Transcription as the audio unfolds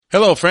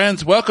Hello,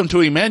 friends. Welcome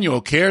to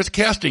Emmanuel Cares,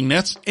 Casting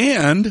Nets,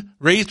 and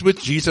Raised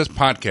with Jesus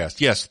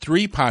podcast. Yes,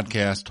 3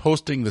 podcasts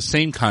hosting the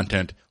same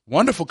content,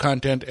 wonderful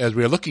content as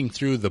we are looking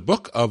through the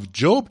book of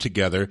Job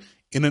together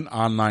in an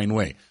online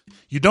way.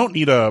 You don't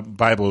need a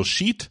Bible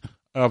sheet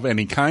of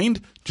any kind.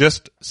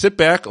 Just sit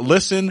back,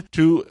 listen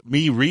to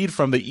me read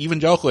from the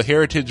Evangelical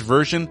Heritage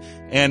Version,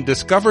 and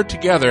discover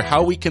together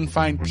how we can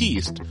find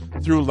peace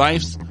through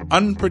life's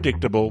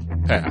unpredictable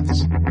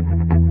paths.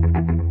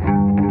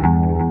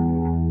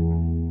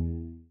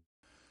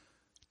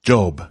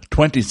 Job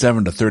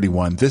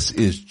 27-31. This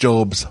is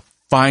Job's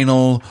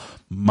final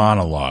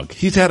monologue.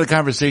 He's had a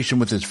conversation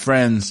with his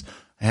friends,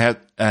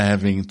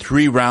 having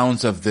 3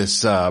 rounds of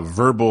this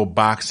verbal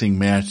boxing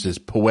match, this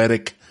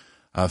poetic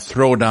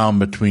throwdown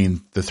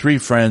between the 3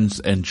 friends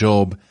and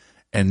Job.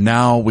 And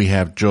now we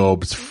have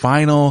Job's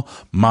final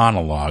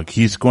monologue.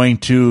 He's going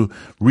to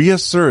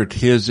reassert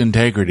his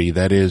integrity,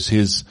 that is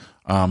his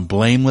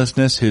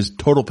blamelessness, his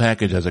total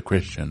package as a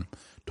Christian.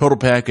 Total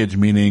package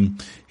meaning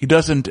he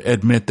doesn't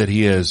admit that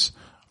he is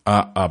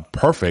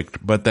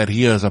perfect, but that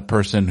he is a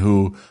person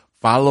who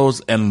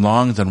follows and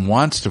longs and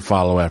wants to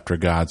follow after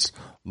God's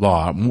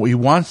law. He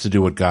wants to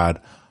do what God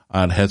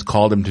has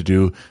called him to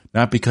do,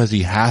 not because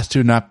he has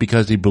to, not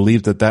because he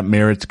believes that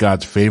merits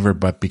God's favor,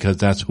 but because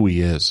that's who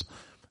he is.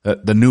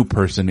 The new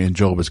person in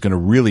Job is going to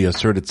really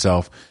assert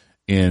itself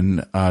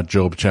in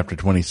Job chapter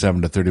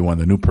 27-31,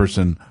 the new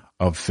person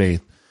of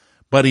faith.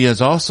 But he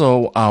is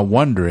also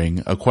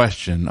wondering a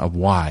question of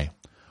why.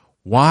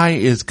 Why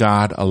is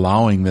God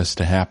allowing this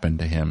to happen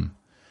to him?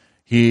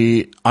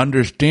 He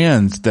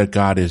understands that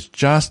God is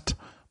just,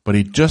 but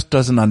he just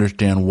doesn't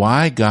understand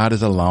why God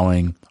is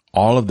allowing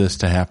all of this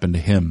to happen to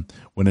him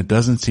when it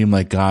doesn't seem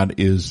like God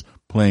is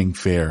playing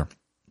fair.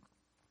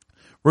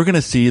 We're going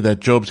to see that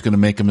Job's going to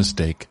make a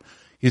mistake.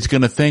 He's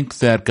going to think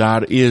that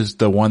God is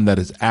the one that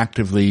is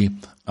actively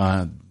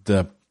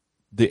the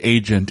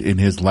agent in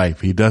his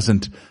life. He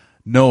doesn't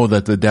know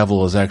that the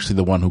devil is actually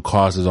the one who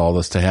causes all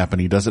this to happen.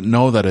 He doesn't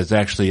know that it's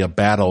actually a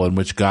battle in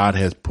which God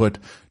has put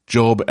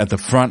Job at the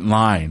front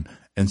line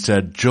and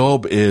said,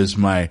 Job is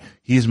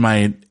he's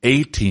my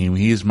A-team.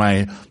 He's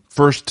my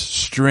first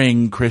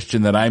string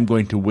Christian that I'm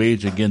going to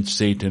wage against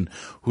Satan,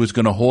 who's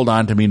going to hold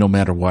on to me no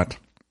matter what.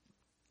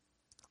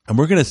 And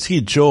we're going to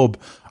see Job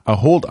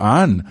hold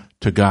on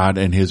to God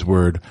and his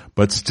word,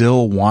 but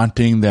still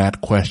wanting that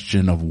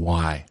question of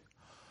why.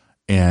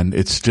 And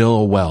it's still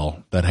a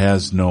well that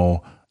has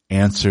no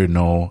answer,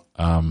 no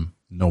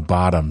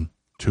bottom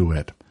to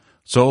it.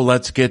 So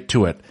let's get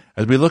to it.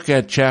 As we look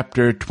at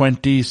chapter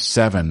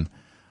 27,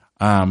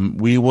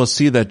 we will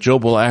see that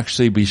Job will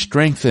actually be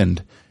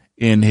strengthened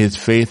in his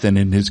faith and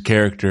in his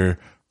character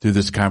through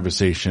this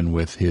conversation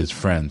with his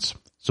friends.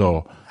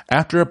 So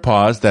after a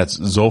pause,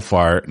 that's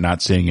Zophar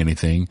not saying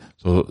anything.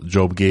 So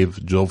Job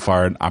gave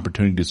Zophar an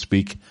opportunity to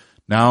speak.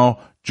 Now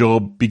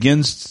Job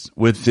begins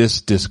with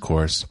this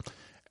discourse.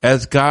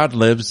 As God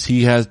lives,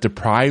 he has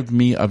deprived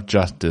me of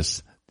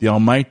justice. The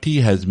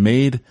Almighty has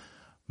made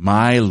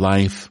my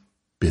life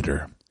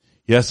bitter.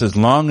 Yes, as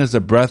long as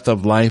the breath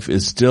of life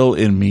is still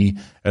in me,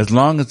 as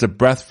long as the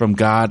breath from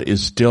God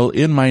is still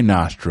in my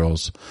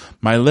nostrils,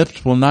 my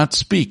lips will not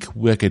speak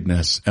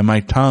wickedness, and my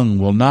tongue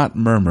will not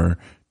murmur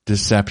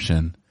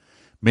deception.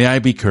 May I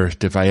be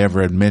cursed if I ever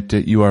admit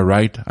that you are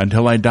right.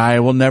 Until I die, I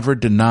will never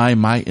deny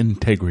my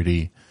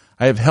integrity.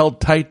 I have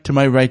held tight to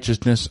my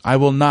righteousness. I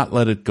will not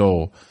let it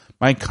go.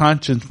 My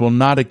conscience will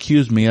not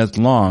accuse me as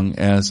long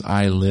as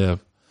I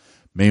live.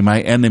 May my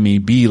enemy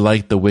be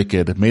like the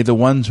wicked. May the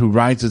one who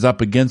rises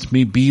up against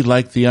me be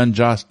like the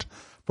unjust.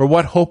 For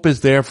what hope is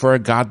there for a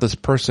godless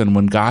person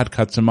when God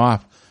cuts him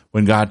off,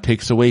 when God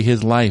takes away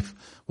his life?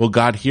 Will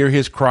God hear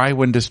his cry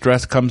when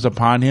distress comes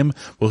upon him?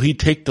 Will he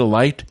take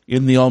delight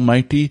in the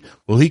Almighty?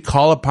 Will he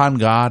call upon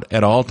God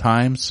at all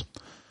times?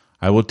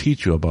 I will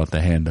teach you about the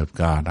hand of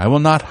God. I will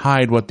not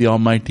hide what the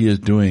Almighty is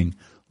doing.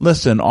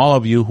 Listen, all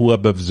of you who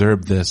have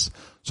observed this.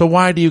 So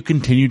why do you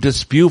continue to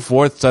spew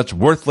forth such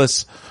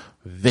worthless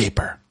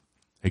vapor?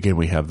 Again,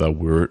 we have the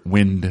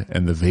wind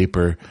and the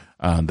vapor,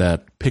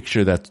 that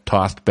picture that's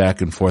tossed back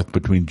and forth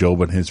between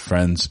Job and his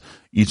friends,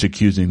 each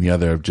accusing the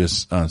other of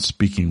just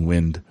speaking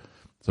wind.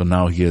 So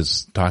now he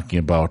is talking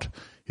about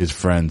his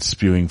friends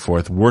spewing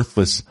forth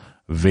worthless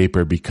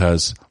vapor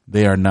because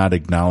they are not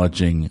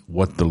acknowledging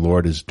what the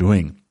Lord is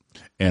doing.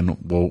 And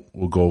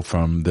we'll go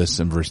from this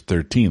in verse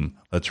 13.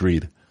 Let's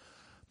read.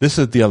 This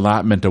is the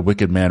allotment a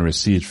wicked man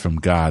receives from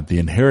God, the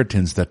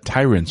inheritance that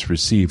tyrants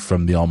receive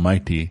from the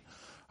Almighty.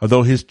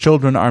 Although his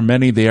children are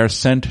many, they are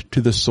sent to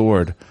the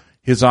sword.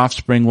 His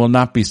offspring will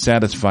not be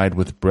satisfied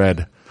with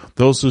bread.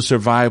 Those who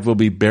survive will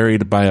be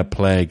buried by a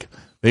plague.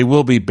 They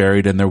will be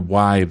buried, and their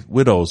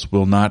widows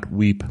will not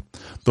weep.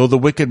 Though the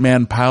wicked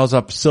man piles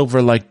up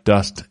silver like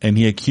dust, and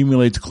he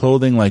accumulates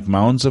clothing like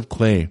mounds of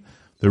clay,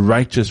 the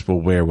righteous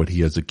will wear what he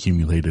has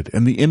accumulated,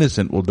 and the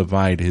innocent will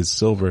divide his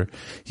silver.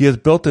 He has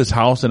built his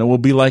house, and it will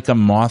be like a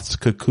moth's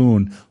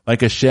cocoon,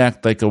 like a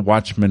shack like a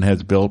watchman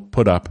has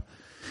put up.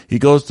 He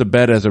goes to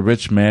bed as a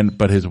rich man,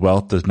 but his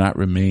wealth does not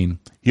remain.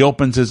 He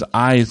opens his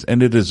eyes,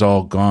 and it is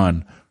all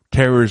gone.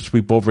 Terrors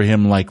sweep over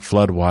him like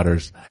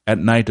floodwaters. At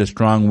night a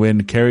strong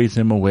wind carries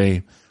him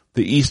away.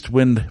 The east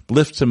wind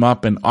lifts him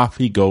up and off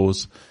he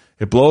goes.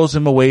 It blows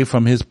him away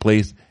from his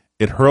place.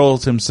 It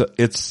hurls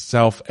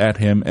itself at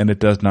him, and it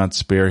does not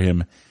spare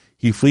him.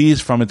 He flees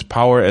from its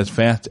power as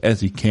fast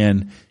as he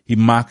can. He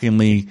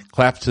mockingly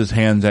claps his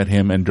hands at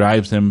him and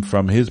drives him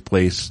from his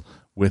place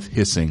with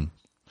hissing.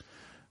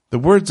 The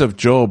words of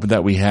Job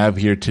that we have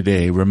here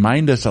today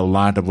remind us a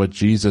lot of what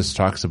Jesus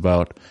talks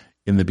about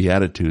in the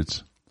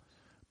Beatitudes.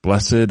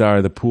 Blessed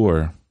are the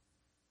poor,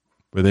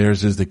 for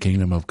theirs is the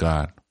kingdom of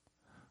God.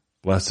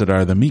 Blessed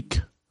are the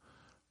meek,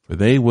 for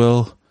they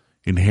will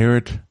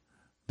inherit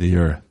the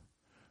earth.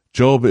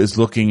 Job is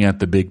looking at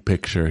the big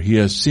picture. He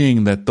is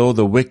seeing that though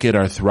the wicked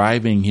are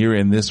thriving here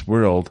in this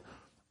world,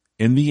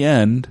 in the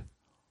end,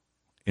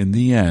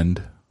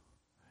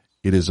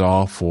 it is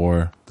all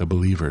for the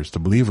believers. The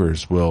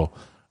believers will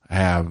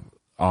have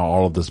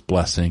all of this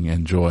blessing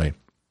and joy.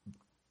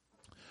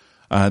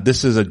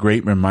 This is a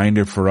great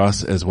reminder for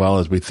us as well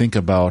as we think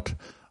about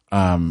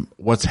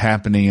what's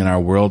happening in our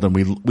world, and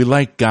we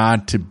like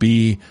God to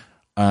be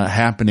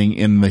happening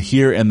in the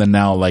here and the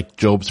now, like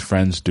Job's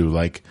friends do.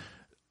 Like,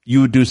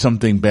 you do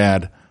something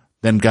bad,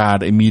 then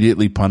God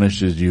immediately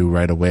punishes you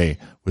right away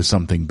with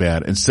something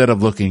bad, instead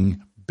of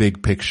looking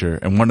big picture.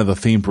 And one of the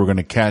themes we're going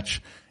to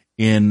catch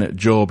in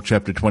Job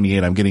chapter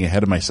 28, I'm getting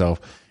ahead of myself,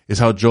 is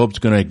how Job's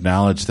going to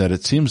acknowledge that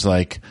it seems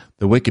like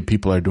the wicked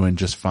people are doing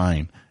just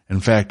fine.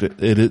 In fact,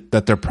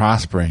 that they're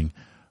prospering,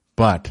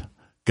 but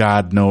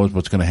God knows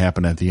what's going to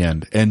happen at the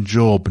end, and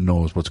Job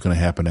knows what's going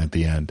to happen at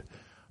the end.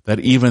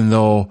 That even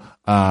though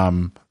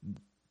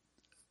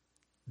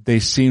they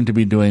seem to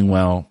be doing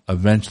well,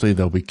 eventually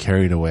they'll be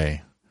carried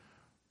away.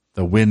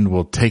 The wind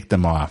will take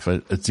them off.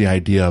 It's the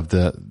idea of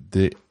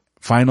the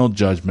final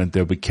judgment.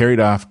 They'll be carried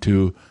off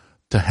to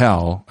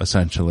hell,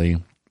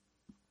 essentially,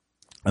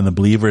 and the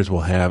believers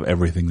will have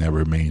everything that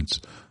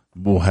remains.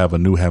 We'll have a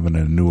new heaven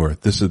and a new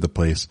earth. This is the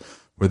place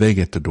where they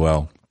get to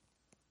dwell.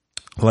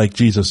 Like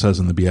Jesus says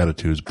in the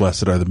Beatitudes,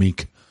 blessed are the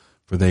meek,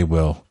 for they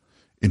will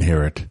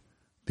inherit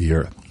the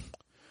earth.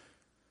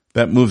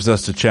 That moves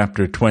us to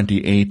chapter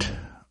 28.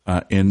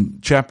 In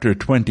chapter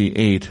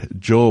 28,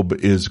 Job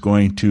is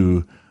going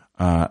to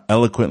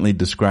eloquently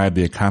describe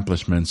the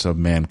accomplishments of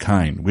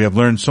mankind. We have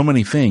learned so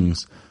many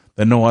things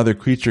that no other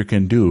creature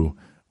can do.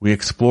 We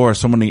explore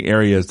so many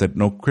areas that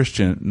no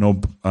creature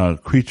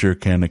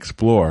can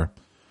explore.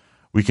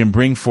 We can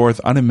bring forth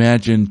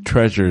unimagined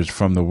treasures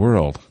from the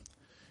world.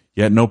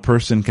 Yet no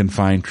person can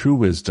find true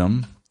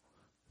wisdom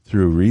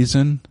through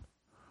reason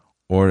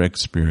or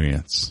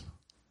experience.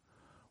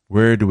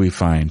 Where do we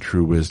find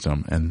true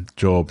wisdom? And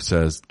Job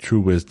says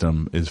true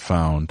wisdom is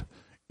found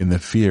in the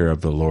fear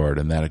of the Lord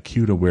and that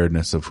acute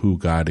awareness of who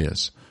God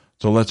is.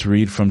 So let's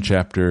read from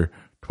chapter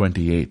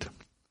 28.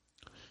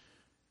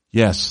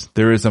 Yes,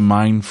 there is a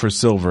mine for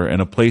silver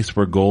and a place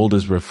where gold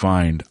is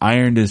refined.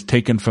 Iron is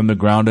taken from the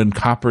ground and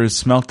copper is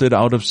smelted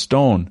out of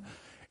stone.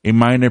 A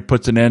miner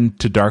puts an end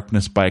to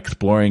darkness by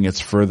exploring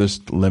its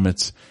furthest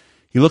limits.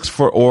 He looks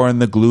for ore in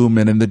the gloom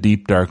and in the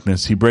deep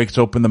darkness. He breaks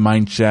open the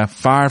mine shaft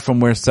far from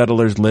where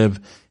settlers live,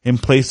 in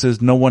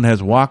places no one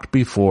has walked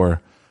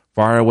before.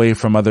 Far away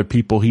from other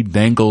people he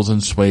dangles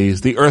and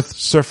sways. The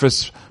earth's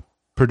surface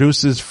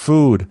produces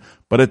food,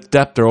 but its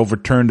depths are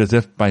overturned as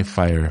if by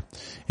fire.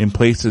 In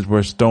places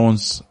where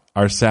stones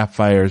are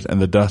sapphires and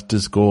the dust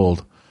is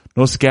gold.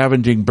 No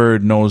scavenging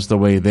bird knows the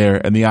way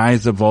there, and the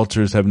eyes of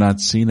vultures have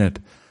not seen it.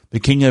 The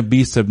king of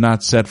beasts have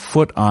not set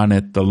foot on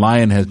it. The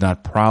lion has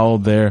not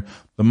prowled there.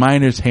 The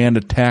miner's hand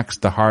attacks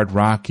the hard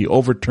rock. He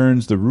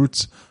overturns the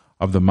roots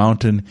of the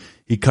mountain.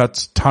 He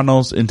cuts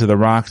tunnels into the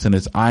rocks, and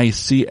his eyes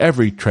see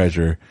every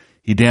treasure.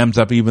 He dams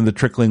up even the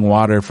trickling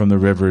water from the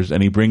rivers,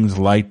 and he brings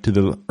light to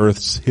the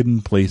earth's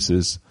hidden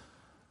places.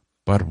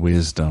 But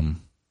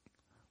wisdom,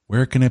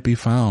 where can it be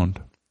found?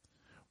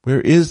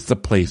 Where is the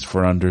place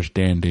for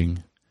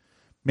understanding?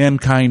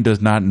 Mankind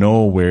does not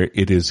know where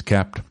it is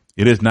kept.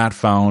 It is not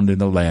found in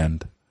the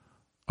land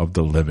of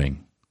the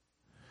living.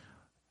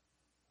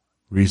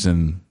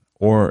 Reason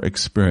or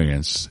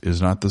experience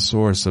is not the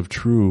source of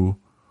true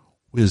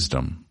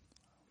wisdom,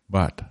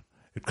 but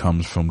it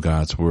comes from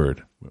God's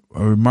word.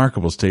 A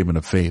remarkable statement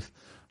of faith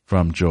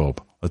from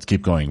Job. Let's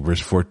keep going.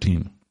 Verse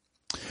 14.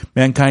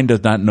 Mankind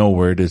does not know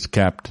where it is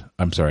kept.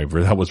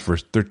 That was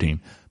verse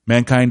 13.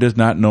 Mankind does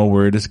not know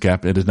where it is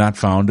kept. It is not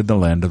found in the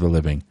land of the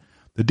living.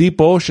 The deep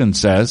ocean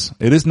says,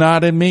 it is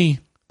not in me.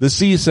 The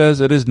sea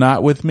says, it is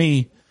not with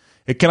me.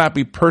 It cannot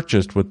be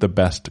purchased with the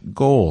best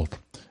gold,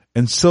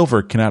 and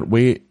silver cannot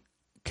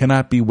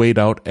be weighed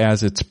out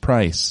as its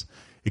price.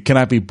 It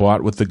cannot be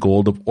bought with the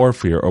gold of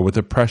Ophir or with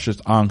the precious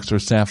onyx or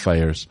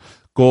sapphires.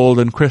 Gold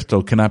and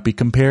crystal cannot be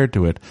compared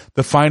to it.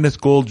 The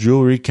finest gold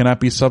jewelry cannot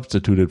be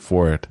substituted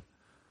for it.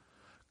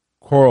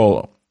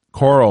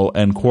 Coral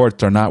and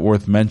quartz are not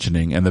worth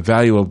mentioning, and the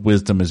value of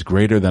wisdom is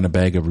greater than a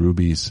bag of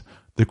rubies.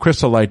 The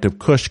chrysolite of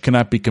Cush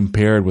cannot be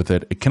compared with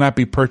it. It cannot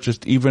be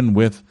purchased even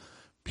with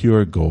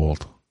pure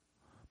gold.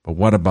 But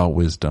what about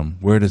wisdom?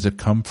 Where does it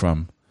come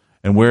from?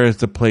 And where is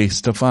the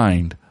place to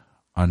find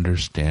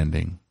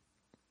understanding?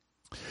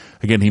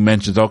 Again, he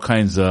mentions all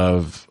kinds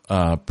of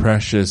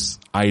precious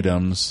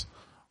items,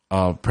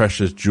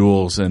 precious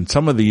jewels, and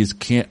some of these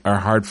are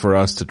hard for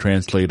us to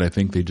translate. I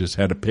think they just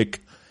had to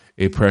pick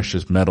a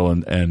precious metal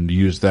and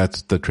use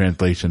that's the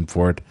translation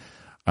for it,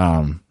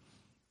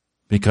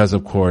 because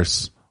of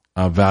course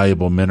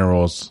valuable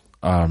minerals.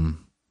 We're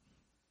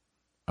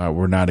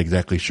not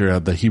exactly sure.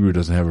 The Hebrew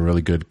doesn't have a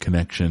really good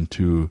connection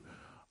to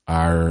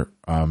our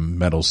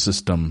metal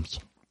systems.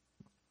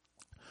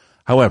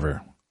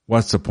 However,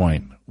 what's the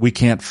point? We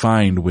can't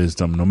find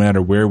wisdom no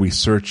matter where we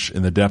search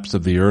in the depths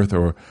of the earth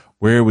or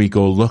where we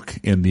go look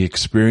in the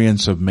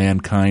experience of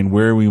mankind,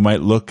 where we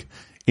might look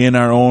in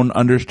our own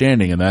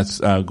understanding. And that's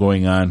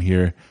going on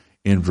here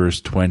in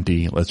verse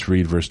 20. Let's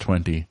read verse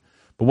 20.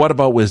 But what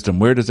about wisdom?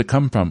 Where does it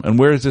come from? And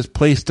where is this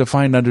place to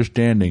find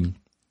understanding?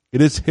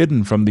 It is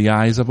hidden from the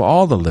eyes of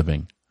all the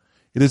living.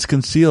 It is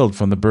concealed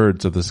from the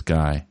birds of the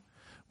sky.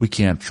 We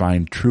can't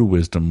find true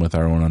wisdom with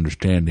our own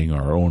understanding,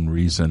 our own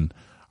reason,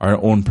 our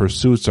own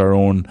pursuits, our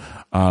own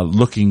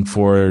looking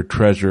for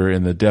treasure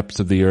in the depths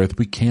of the earth.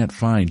 We can't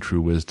find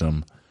true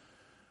wisdom.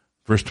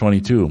 Verse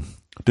 22.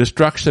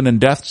 Destruction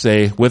and death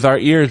say, with our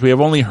ears we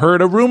have only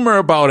heard a rumor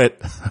about it.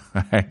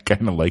 I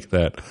kind of like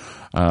that.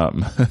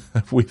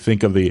 If we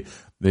think of the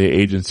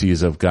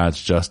agencies of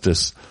God's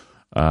justice,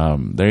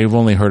 they've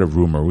only heard a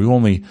rumor. We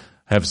only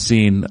have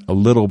seen a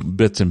little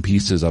bits and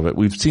pieces of it.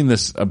 We've seen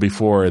this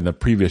before in the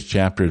previous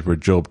chapters where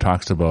Job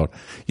talks about,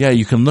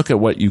 you can look at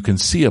what you can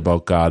see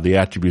about God, the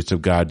attributes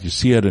of God. You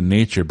see it in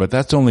nature, but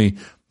that's only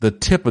the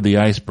tip of the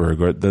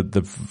iceberg, or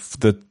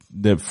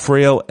the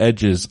frail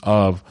edges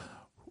of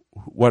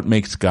what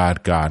makes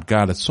God God.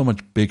 God is so much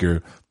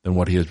bigger than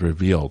what he has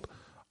revealed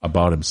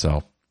about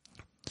himself.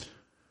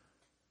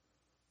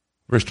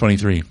 Verse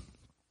 23.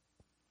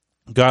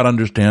 God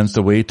understands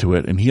the way to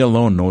it, and he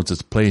alone knows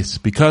its place,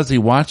 because he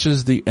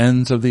watches the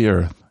ends of the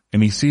earth,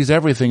 and he sees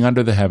everything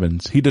under the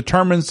heavens. He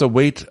determines the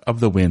weight of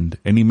the wind,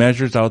 and he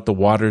measures out the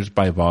waters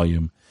by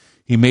volume.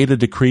 He made a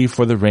decree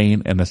for the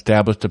rain and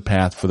established a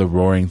path for the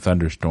roaring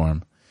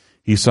thunderstorm.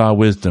 He saw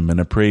wisdom and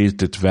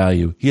appraised its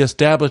value. He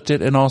established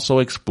it and also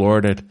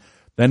explored it.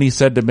 Then he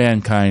said to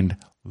mankind,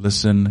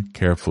 listen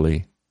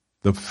carefully.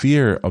 The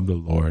fear of the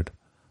Lord,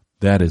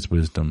 that is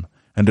wisdom,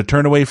 and to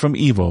turn away from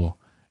evil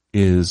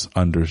is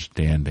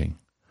understanding.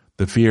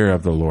 The fear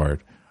of the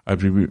Lord.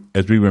 As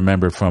we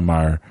remember from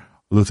our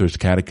Luther's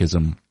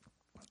Catechism,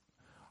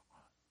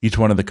 each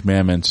one of the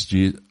commandments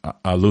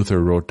Luther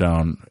wrote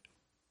down,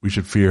 we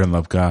should fear and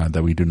love God,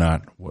 that we do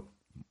not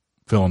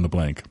fill in the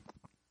blank.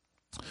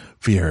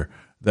 Fear,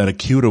 that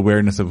acute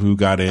awareness of who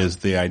God is,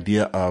 the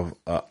idea of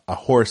a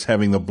horse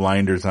having the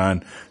blinders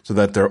on so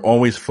that they're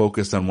always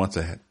focused on what's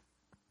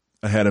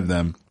ahead of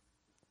them.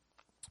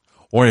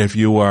 Or if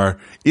you are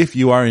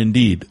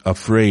indeed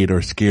afraid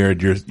or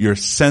scared, your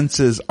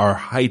senses are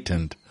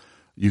heightened.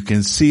 You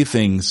can see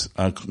things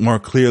more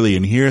clearly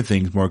and hear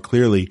things more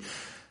clearly.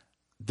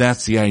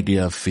 That's the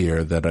idea of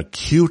fear, that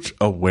acute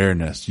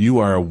awareness. You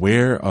are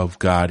aware of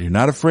God. You're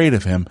not afraid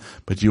of him,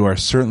 but you are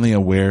certainly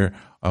aware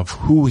of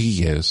who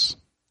he is,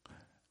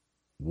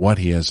 what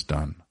he has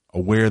done.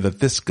 Aware that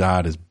this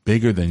God is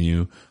bigger than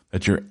you,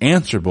 that you're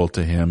answerable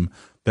to him,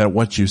 that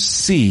what you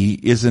see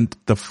isn't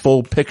the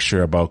full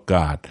picture about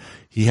God.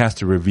 He has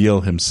to reveal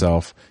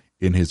himself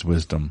in his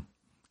wisdom,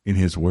 in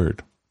his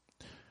word,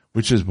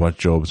 which is what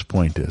Job's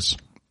point is.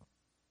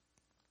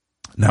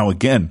 Now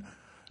again,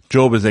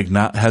 Job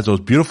has those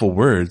beautiful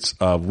words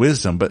of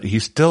wisdom, but he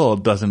still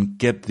doesn't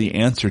get the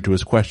answer to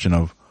his question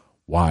of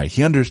why.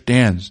 He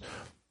understands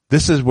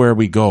this is where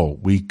we go.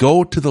 We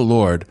go to the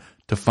Lord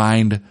to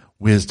find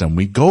wisdom.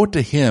 We go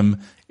to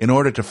him in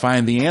order to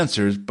find the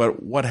answers,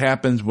 but what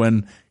happens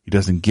when he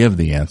doesn't give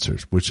the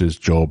answers, which is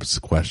Job's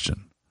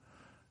question?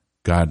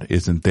 God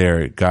isn't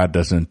there. God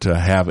doesn't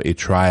have a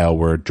trial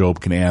where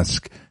Job can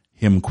ask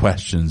him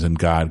questions and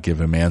God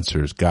give him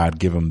answers. God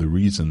give him the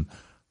reason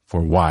for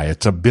why.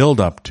 It's a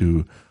build up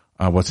to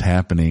what's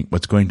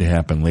going to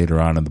happen later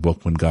on in the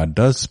book when God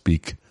does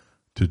speak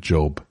to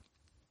Job.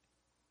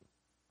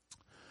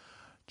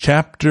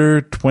 Chapter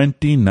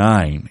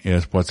 29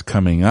 is what's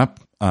coming up.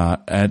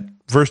 At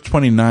verse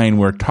 29,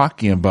 we're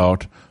talking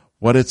about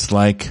what it's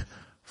like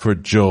for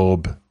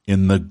Job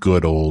in the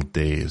good old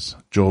days.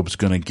 Job's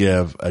going to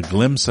give a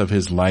glimpse of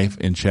his life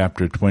in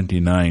chapter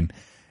 29,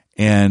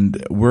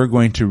 and we're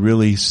going to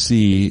really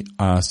see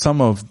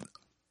some of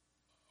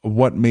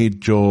what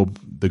made Job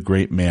the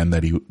great man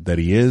that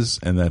he is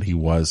and that he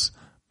was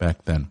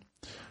back then.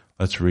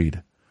 Let's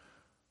read.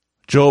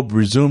 Job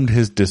resumed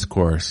his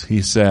discourse.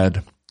 He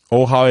said,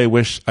 Oh, how I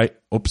wish I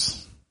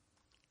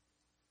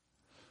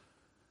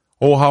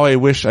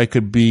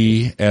could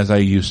be as I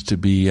used to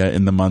be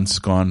in the months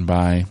gone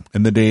by,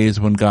 in the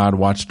days when God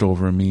watched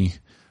over me,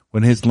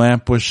 when his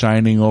lamp was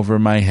shining over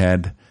my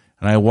head,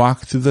 and I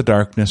walked through the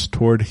darkness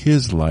toward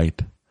his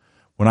light,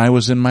 when I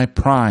was in my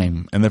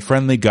prime, and the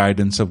friendly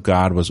guidance of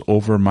God was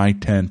over my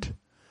tent,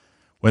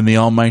 when the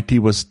Almighty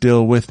was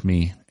still with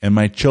me, and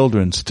my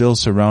children still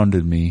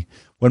surrounded me,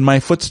 when my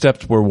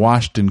footsteps were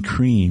washed in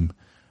cream,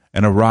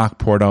 and a rock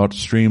poured out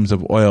streams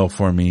of oil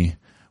for me,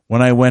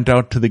 when I went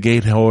out to the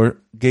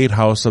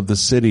gatehouse of the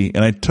city,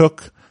 and I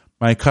took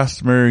my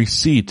customary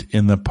seat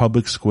in the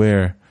public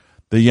square.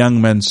 The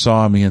young men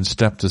saw me and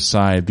stepped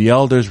aside. The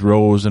elders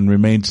rose and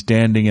remained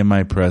standing in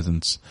my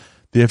presence.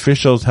 The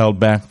officials held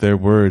back their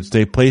words.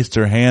 They placed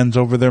their hands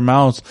over their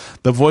mouths.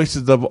 The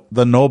voices of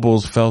the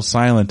nobles fell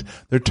silent.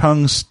 Their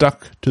tongues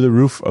stuck to the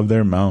roof of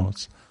their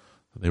mouths.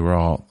 They were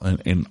all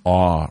in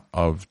awe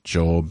of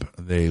Job.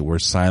 They were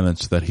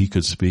silenced so that he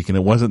could speak. And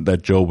it wasn't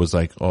that Job was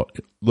like, oh,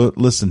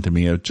 listen to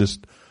me. It was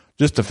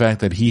just the fact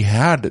that he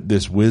had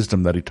this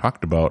wisdom that he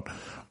talked about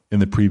in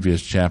the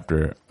previous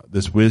chapter,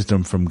 this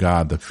wisdom from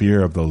God, the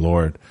fear of the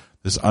Lord,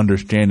 this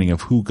understanding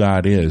of who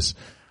God is.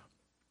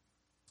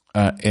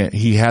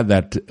 He had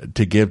that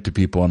to give to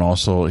people, and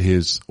also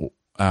his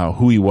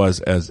who he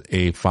was as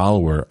a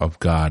follower of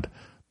God,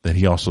 that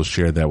he also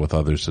shared that with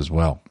others as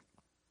well.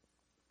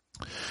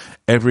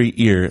 Every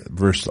ear,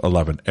 verse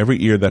 11,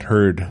 every ear that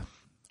heard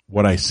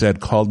what I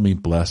said called me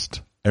blessed.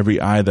 Every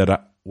eye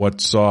that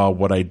saw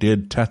what I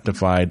did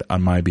testified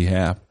on my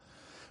behalf.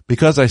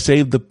 Because I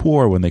saved the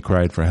poor when they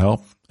cried for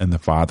help, and the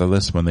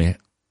fatherless when they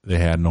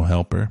had no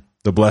helper.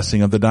 The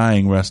blessing of the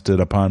dying rested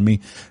upon me,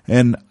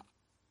 and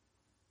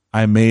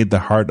I made the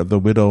heart of the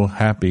widow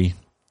happy.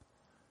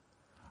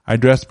 I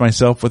dressed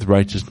myself with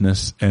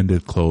righteousness, and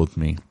it clothed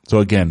me. So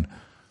again,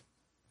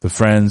 the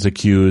friends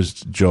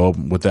accused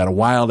Job with that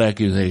wild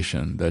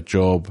accusation that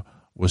Job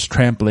was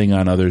trampling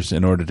on others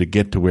in order to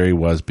get to where he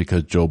was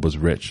because Job was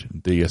rich.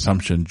 The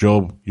assumption,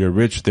 Job, you're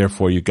rich,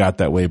 therefore you got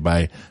that way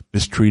by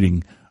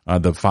mistreating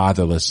the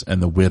fatherless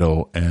and the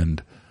widow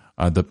and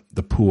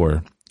the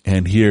poor.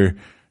 And here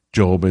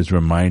Job is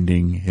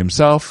reminding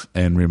himself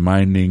and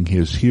reminding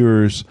his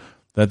hearers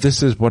that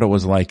this is what it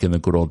was like in the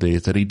good old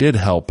days, that he did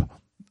help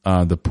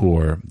the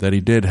poor, that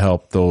he did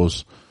help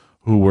those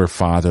who were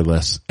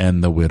fatherless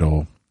and the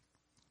widow.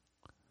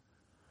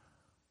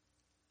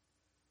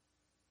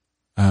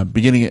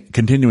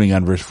 Continuing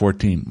on verse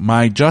 14,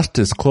 my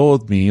justice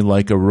clothed me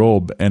like a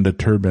robe and a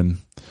turban.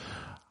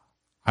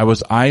 I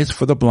was eyes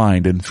for the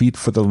blind and feet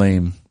for the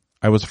lame.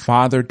 I was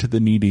father to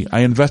the needy. I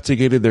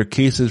investigated their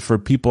cases for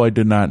people I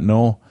did not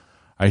know.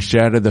 I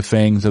shattered the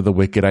fangs of the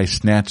wicked. I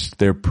snatched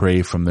their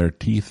prey from their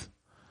teeth.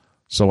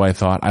 So I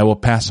thought, I will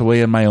pass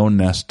away in my own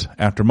nest.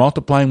 After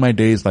multiplying my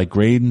days like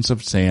grains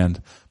of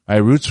sand, my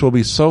roots will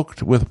be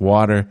soaked with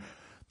water.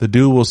 The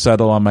dew will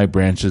settle on my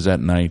branches at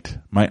night.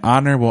 My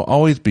honor will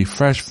always be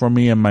fresh for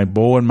me, and my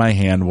bow in my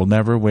hand will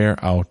never wear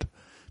out.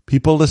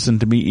 People listened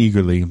to me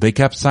eagerly. They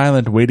kept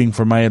silent, waiting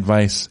for my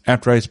advice.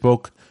 After I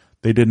spoke,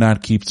 they did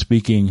not keep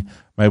speaking.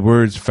 My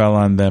words fell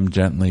on them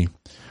gently.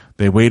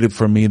 They waited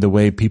for me the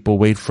way people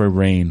wait for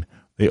rain.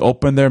 They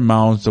opened their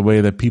mouths the way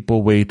that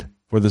people wait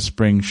for the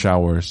spring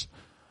showers.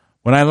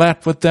 When I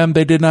laughed with them,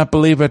 they did not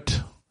believe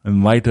it.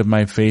 In light of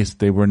my face,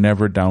 they were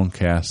never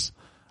downcast.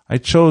 I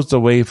chose the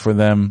way for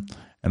them,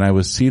 and I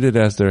was seated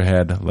as their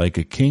head, like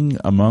a king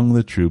among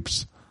the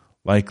troops,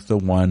 like the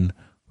one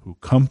who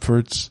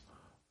comforts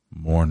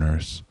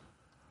mourners.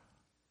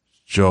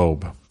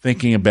 Job,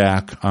 thinking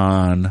back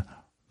on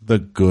the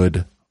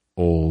good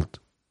old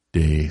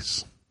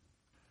days.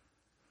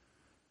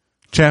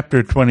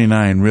 Chapter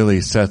 29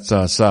 really sets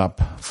us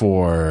up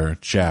for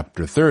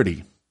chapter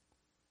 30,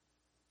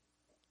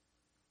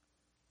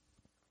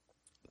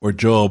 where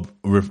Job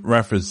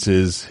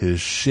references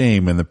his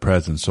shame in the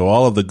present. So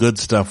all of the good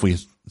stuff we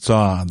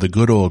saw, the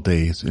good old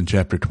days in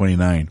chapter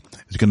 29,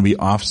 is going to be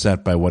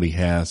offset by what he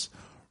has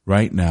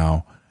right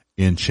now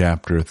in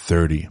chapter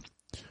 30.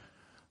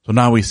 So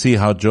now we see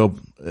how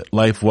Job's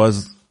life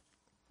was.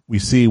 We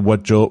see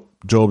what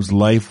Job's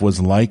life was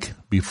like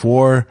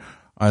before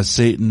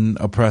Satan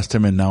oppressed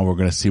him, and now we're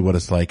going to see what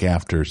it's like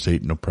after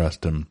Satan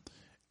oppressed him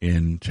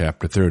in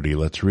chapter 30.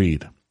 Let's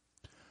read.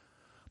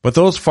 But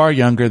those far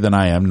younger than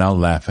I am now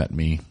laugh at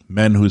me,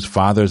 men whose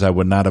fathers I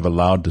would not have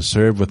allowed to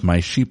serve with my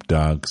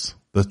sheepdogs.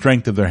 The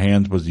strength of their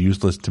hands was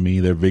useless to me,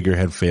 their vigor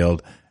had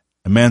failed.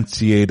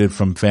 Emaciated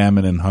from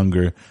famine and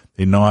hunger,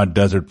 they gnawed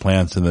desert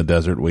plants in the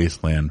desert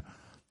wasteland.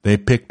 They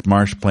picked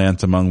marsh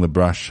plants among the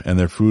brush, and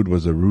their food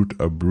was the root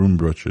of broom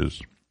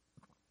bushes.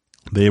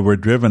 They were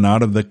driven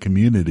out of the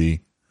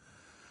community.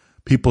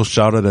 People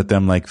shouted at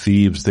them like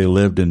thieves. They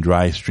lived in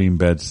dry stream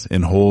beds,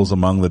 in holes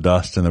among the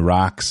dust and the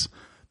rocks.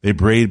 They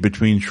brayed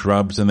between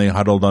shrubs, and they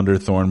huddled under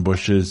thorn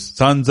bushes.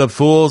 Sons of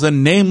fools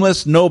and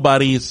nameless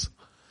nobodies.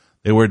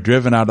 They were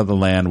driven out of the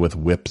land with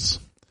whips.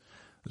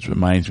 This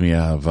reminds me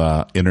of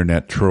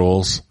internet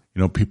trolls,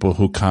 people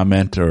who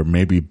comment, or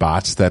maybe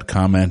bots that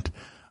comment,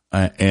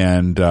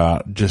 and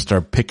just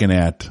are picking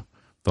at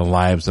the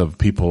lives of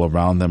people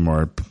around them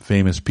or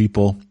famous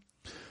people.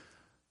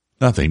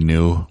 Nothing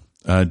new.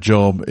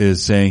 Job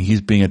is saying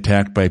he's being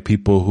attacked by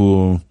people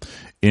who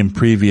in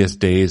previous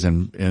days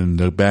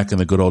and back in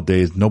the good old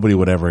days, nobody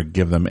would ever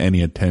give them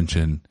any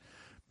attention.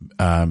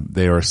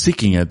 They are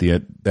seeking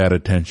that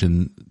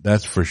attention,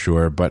 that's for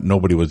sure, but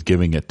nobody was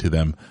giving it to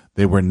them.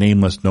 They were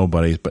nameless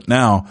nobodies. But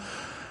now,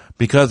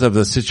 because of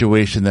the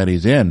situation that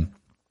he's in,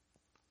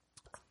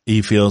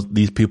 he feels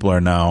these people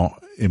are now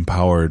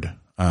empowered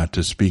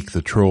to speak.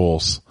 The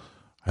trolls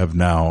have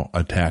now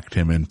attacked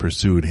him and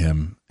pursued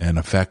him and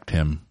affect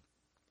him.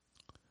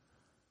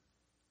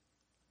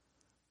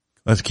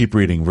 Let's keep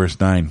reading, verse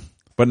 9.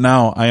 But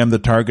now I am the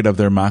target of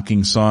their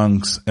mocking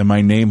songs, and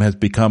my name has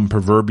become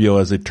proverbial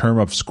as a term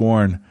of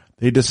scorn.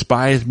 They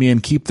despise me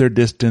and keep their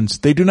distance.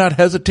 They do not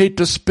hesitate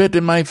to spit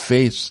in my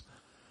face.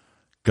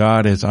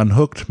 God has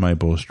unhooked my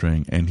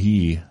bowstring, and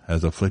he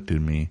has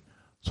afflicted me.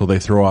 So they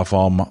throw off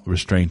all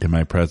restraint in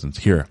my presence.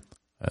 Here,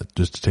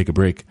 just to take a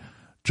break,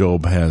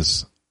 Job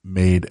has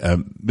made a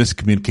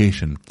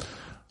miscommunication.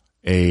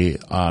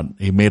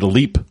 He made a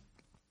leap.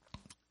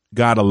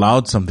 God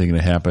allowed something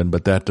to happen,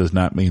 but that does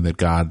not mean that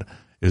God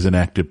is an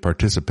active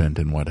participant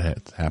in what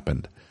has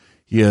happened.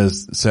 He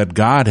has said,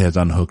 God has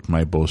unhooked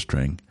my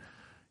bowstring.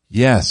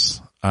 Yes,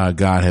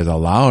 God has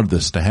allowed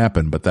this to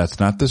happen, but that's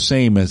not the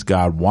same as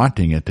God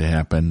wanting it to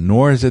happen,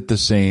 nor is it the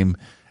same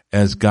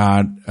as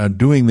God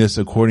doing this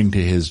according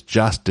to his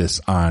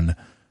justice on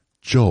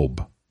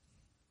Job.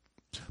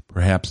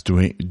 Perhaps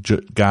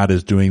God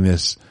is doing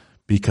this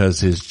because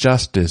his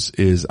justice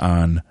is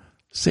on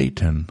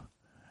Satan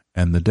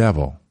and the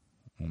devil.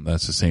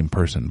 That's the same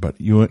person, but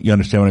you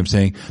understand what I'm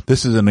saying?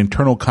 This is an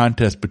internal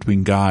contest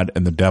between God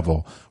and the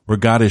devil, where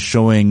God is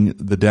showing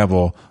the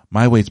devil,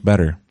 my way's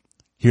better.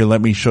 Here,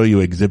 let me show you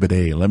Exhibit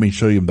A. Let me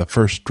show you the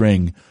first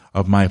string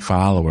of my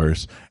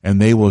followers, and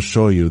they will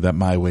show you that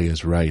my way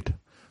is right,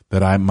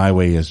 that my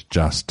way is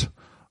just.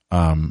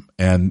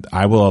 And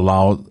I will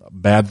allow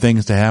bad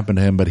things to happen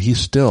to him, but he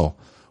still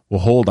will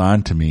hold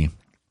on to me.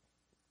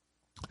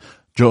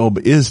 Job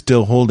is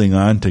still holding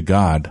on to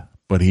God,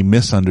 but he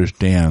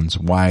misunderstands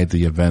why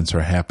the events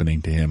are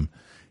happening to him.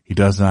 He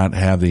does not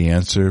have the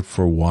answer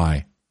for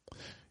why.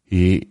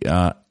 He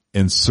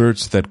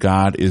inserts that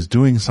God is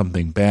doing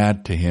something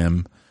bad to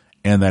him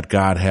and that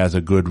God has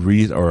a good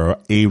reason or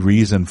a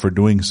reason for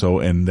doing so,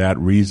 and that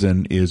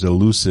reason is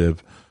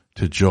elusive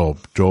to Job.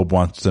 Job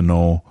wants to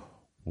know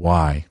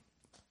why.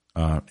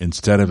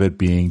 Instead of it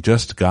being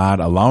just God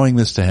allowing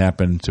this to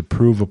happen to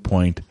prove a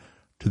point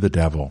to the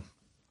devil.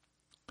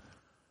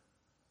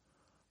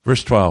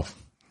 Verse 12.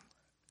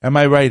 At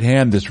my right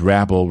hand this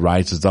rabble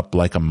rises up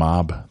like a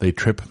mob. They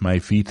trip my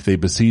feet. They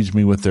besiege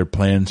me with their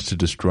plans to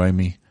destroy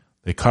me.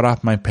 They cut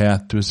off my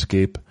path to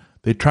escape.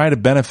 They try to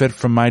benefit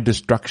from my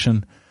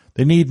destruction.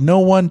 They need no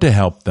one to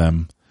help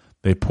them.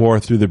 They pour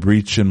through the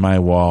breach in my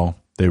wall.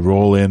 They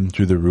roll in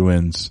through the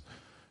ruins.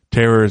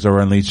 Terrors are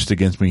unleashed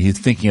against me. He's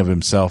thinking of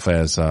himself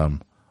as a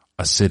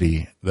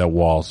city that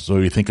walls. So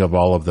you think of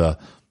all of the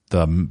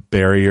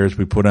barriers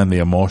we put on, the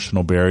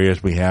emotional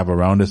barriers we have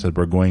around us as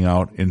we're going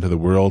out into the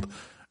world.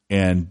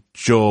 And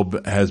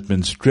Job has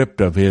been stripped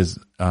of his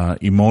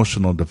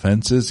emotional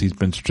defenses. He's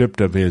been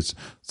stripped of his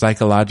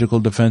psychological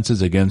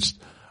defenses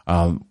against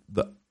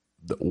the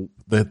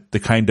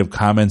kind of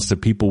comments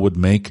that people would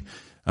make.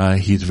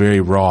 He's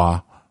very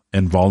raw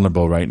and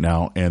vulnerable right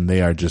now, and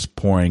they are just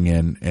pouring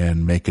in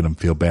and making him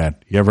feel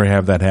bad. You ever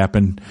have that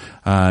happen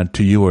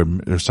to you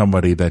or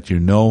somebody that you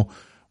know?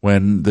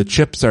 When the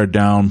chips are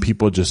down,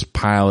 people just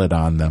pile it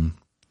on them.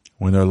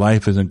 When their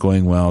life isn't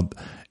going well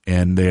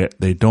and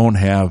they don't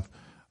have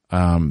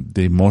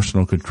the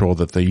emotional control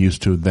that they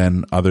used to,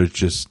 then others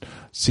just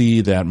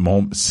seize that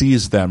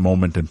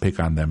moment and pick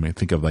on them. You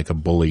think of like a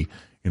bully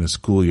in a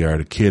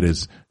schoolyard. A kid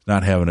is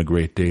not having a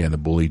great day and the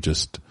bully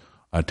just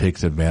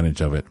takes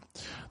advantage of it.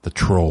 The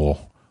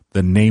troll,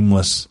 the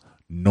nameless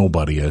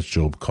nobody, as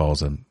Job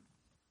calls him.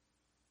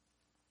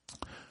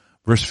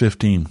 Verse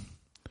 15.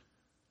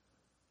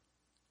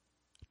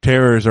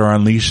 Terrors are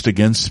unleashed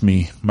against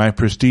me. My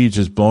prestige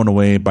is blown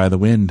away by the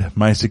wind.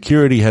 My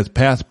security has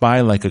passed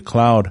by like a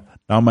cloud.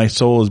 Now my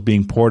soul is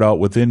being poured out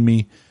within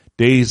me.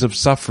 Days of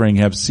suffering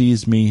have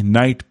seized me.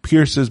 Night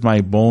pierces my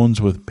bones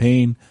with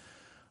pain.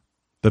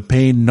 The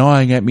pain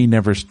gnawing at me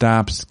never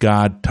stops.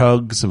 God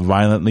tugs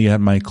violently at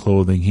my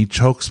clothing. He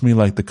chokes me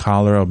like the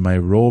collar of my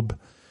robe.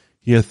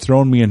 He has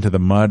thrown me into the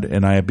mud,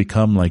 and I have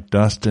become like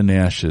dust and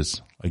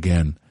ashes.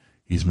 Again,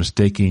 he's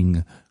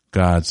mistaking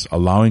God's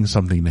allowing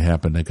something to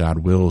happen that God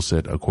wills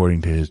it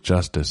according to his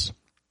justice.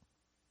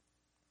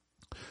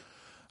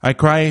 I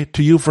cry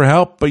to you for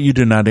help, but you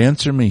do not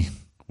answer me.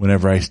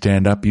 Whenever I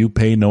stand up, you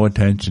pay no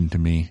attention to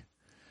me.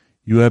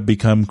 You have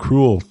become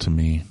cruel to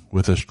me.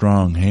 With a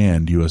strong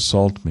hand you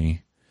assault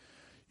me.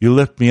 You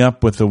lift me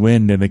up with the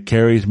wind, and it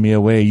carries me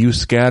away. You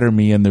scatter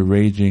me in the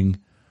raging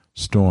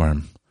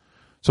storm.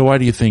 So why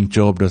do you think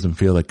Job doesn't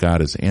feel that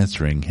God is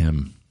answering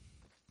him?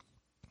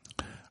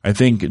 I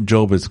think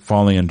Job is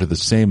falling into the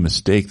same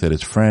mistake that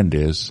his friend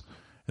is,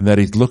 and that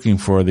he's looking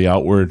for the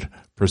outward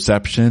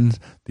perception,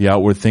 the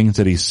outward things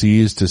that he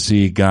sees to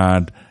see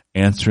God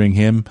answering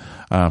him.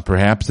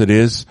 Perhaps it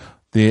is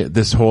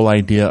this whole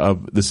idea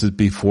of this is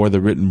before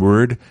the written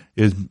word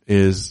is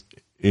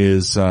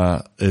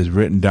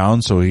written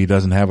down, so he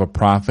doesn't have a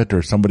prophet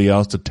or somebody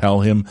else to tell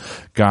him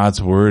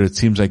God's word. It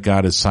seems like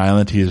God is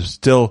silent. He is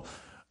still,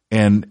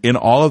 and in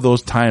all of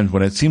those times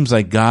when it seems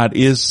like God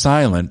is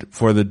silent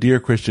for the dear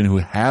Christian who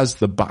has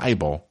the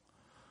Bible,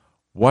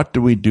 what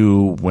do we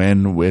do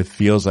when it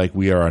feels like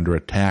we are under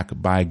attack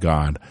by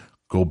God?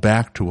 Go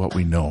back to what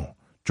we know.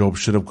 Job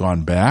should have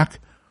gone back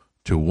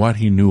to what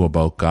he knew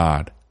about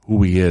God,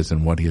 who he is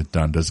and what he has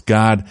done. Does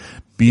God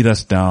beat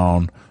us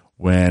down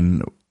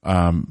when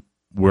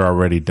we're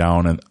already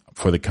down and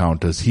for the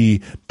count? Does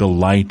he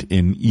delight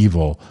in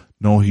evil?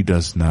 No, he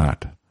does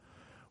not.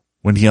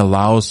 When he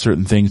allows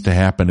certain things to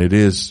happen, it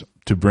is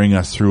to bring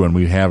us through, and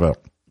we have a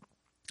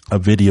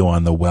video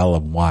on the well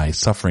of why,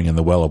 suffering in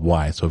the well of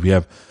why. So if you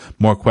have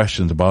more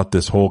questions about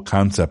this whole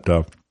concept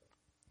of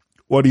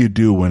what do you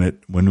do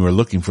when you are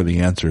looking for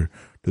the answer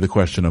to the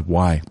question of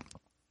why,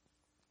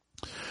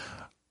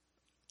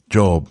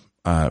 Job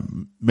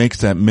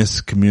makes that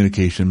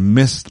miscommunication,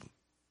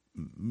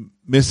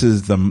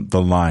 misses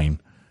the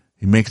line.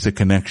 He makes a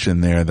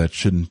connection there that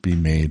shouldn't be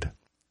made.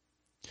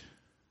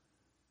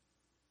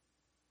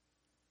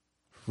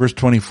 Verse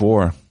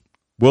 24,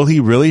 will he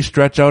really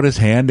stretch out his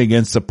hand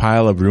against a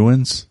pile of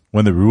ruins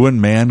when the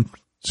ruined man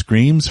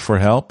screams for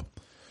help?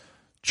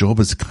 Job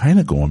is kind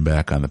of going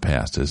back on the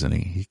past, isn't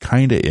he? He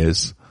kind of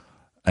is,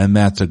 and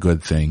that's a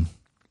good thing.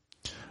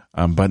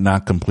 But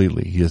not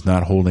completely. He is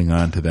not holding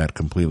on to that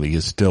completely. He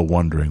is still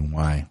wondering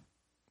why.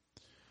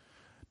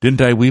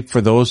 Didn't I weep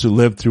for those who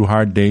lived through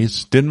hard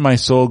days? Didn't my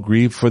soul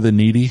grieve for the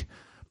needy?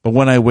 But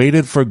when I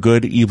waited for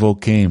good, evil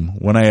came.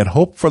 When I had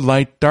hoped for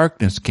light,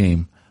 darkness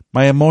came.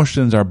 My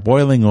emotions are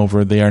boiling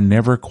over. They are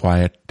never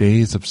quiet.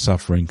 Days of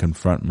suffering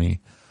confront me.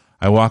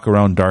 I walk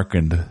around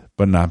darkened,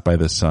 but not by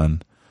the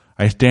sun.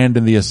 I stand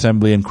in the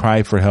assembly and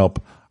cry for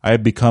help. I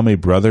have become a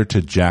brother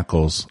to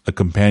jackals, a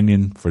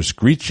companion for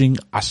screeching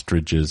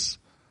ostriches.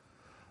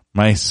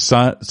 My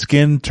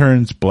skin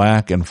turns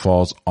black and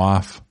falls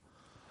off,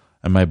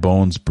 and my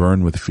bones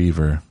burn with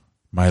fever.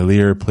 My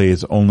lyre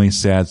plays only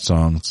sad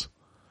songs.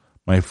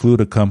 My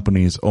flute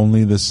accompanies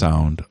only the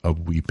sound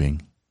of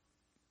weeping.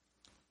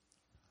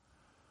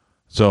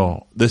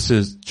 So this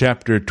is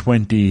chapter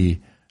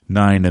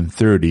 29 and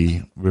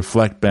 30.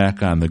 Reflect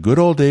back on the good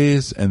old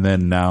days and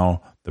then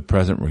now the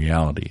present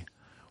reality.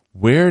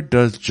 Where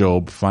does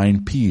Job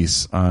find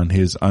peace on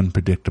his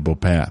unpredictable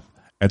path?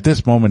 At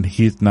this moment,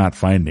 he's not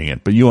finding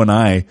it. But you and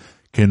I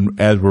can,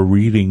 as we're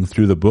reading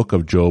through the book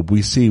of Job,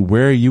 we see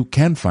where you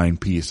can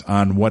find peace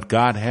on what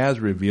God has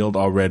revealed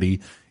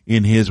already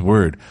in his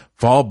word.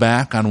 Fall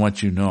back on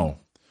what you know.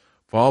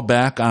 Fall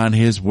back on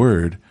his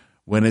word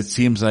when it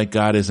seems like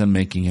God isn't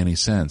making any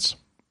sense.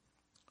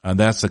 And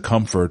that's the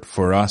comfort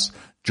for us.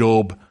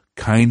 Job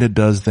kind of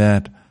does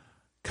that,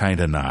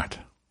 kind of not.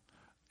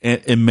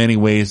 In many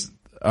ways,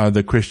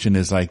 the Christian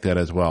is like that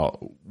as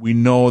well. We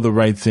know the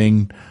right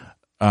thing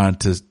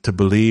to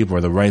believe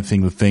or the right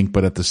thing to think,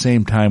 but at the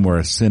same time, we're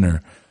a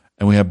sinner,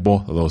 and we have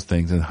both of those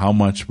things, and how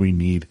much we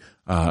need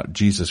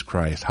Jesus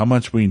Christ, how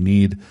much we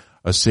need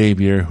a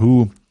Savior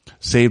who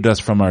saved us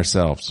from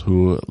ourselves,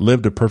 who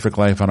lived a perfect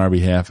life on our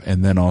behalf,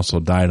 and then also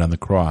died on the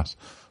cross,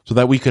 so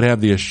that we could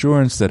have the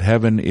assurance that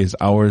heaven is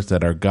ours,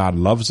 that our God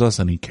loves us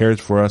and he cares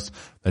for us,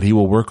 that he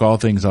will work all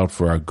things out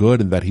for our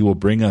good, and that he will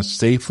bring us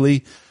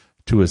safely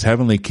to his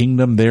heavenly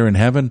kingdom there in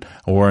heaven,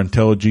 or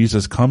until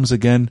Jesus comes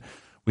again.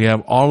 We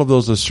have all of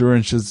those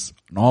assurances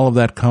and all of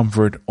that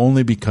comfort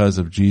only because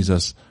of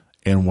Jesus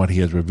and what he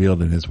has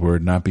revealed in his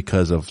word, not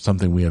because of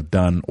something we have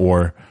done,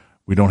 or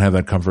we don't have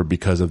that comfort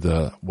because of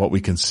what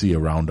we can see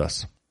around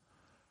us.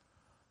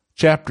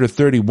 Chapter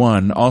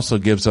 31 also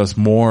gives us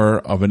more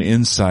of an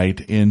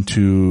insight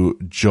into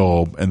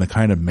Job and the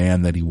kind of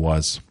man that he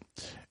was.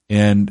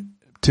 And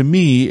to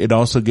me, it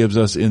also gives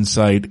us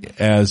insight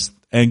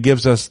and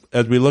gives us,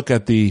 as we look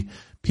at the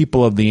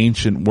people of the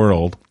ancient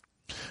world,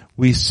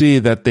 we see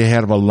that they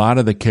have a lot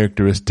of the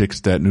characteristics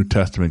that New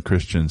Testament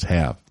Christians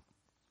have.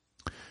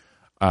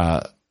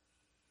 And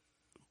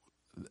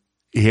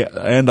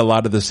a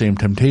lot of the same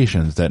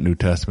temptations that New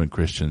Testament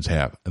Christians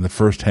have. In the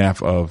first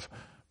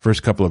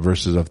couple of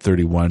verses of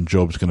 31,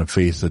 Job's going to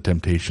face the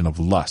temptation of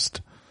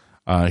lust.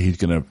 He's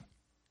going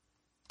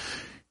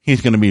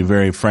to be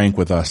very frank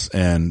with us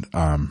and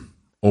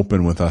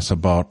open with us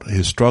about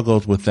his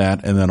struggles with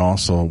that, and then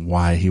also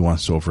why he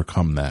wants to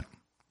overcome that,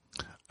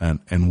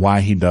 and why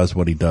he does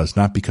what he does,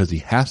 not because he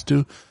has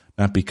to,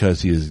 not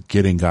because he is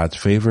getting God's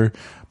favor,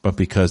 but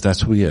because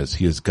that's who he is.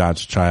 He is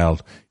God's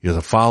child. He is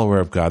a follower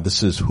of God.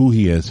 This is who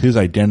he is. His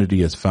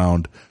identity is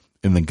found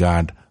in the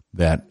God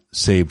that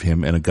saved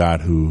him and a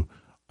God who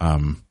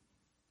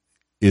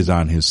is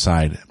on his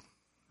side.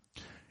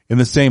 In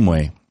the same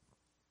way,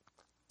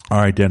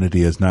 our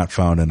identity is not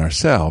found in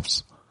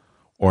ourselves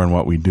or in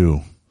what we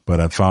do,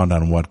 but found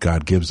on what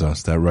God gives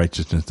us, that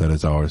righteousness that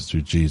is ours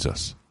through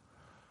Jesus.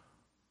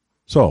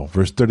 So,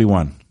 verse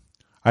 31,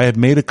 I had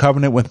made a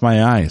covenant with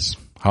my eyes.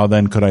 How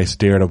then could I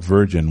stare at a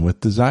virgin with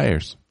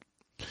desires?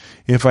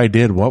 If I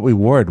did, what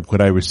reward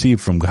could I receive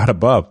from God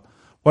above?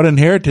 What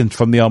inheritance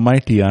from the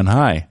Almighty on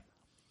high?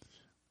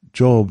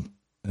 Job,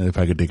 if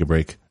I could take a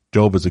break,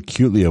 Job is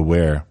acutely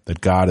aware that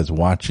God is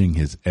watching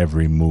his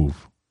every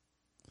move.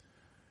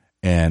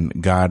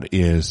 And God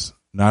is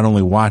not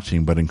only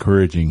watching, but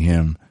encouraging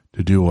him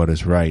to do what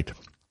is right.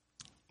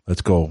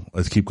 Let's go.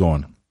 Let's keep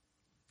going.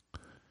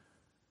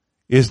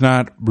 Is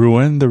not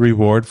ruin the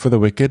reward for the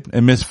wicked,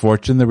 and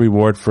misfortune the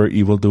reward for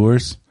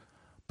evildoers?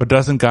 But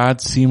doesn't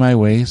God see my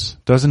ways?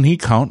 Doesn't he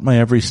count my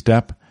every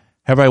step?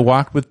 Have I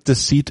walked with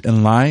deceit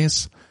and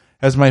lies?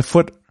 Has my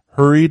foot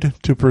hurried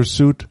to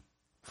pursuit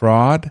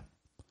fraud?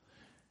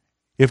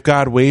 If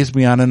God weighs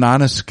me on an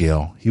honest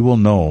scale, he will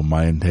know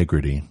my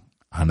integrity.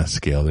 Honest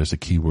scale, there's a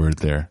key word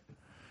there.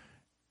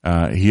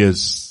 He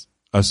is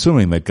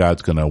assuming that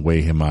God's going to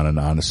weigh him on an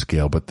honest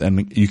scale, but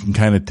then you can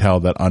kind of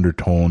tell that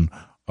undertone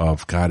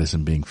of God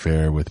isn't being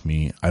fair with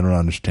me. I don't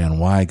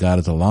understand why God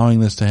is allowing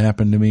this to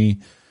happen to me.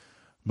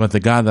 But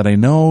the God that I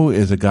know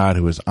is a God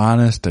who is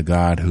honest, a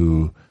God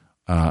who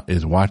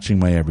is watching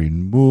my every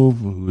move,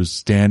 whose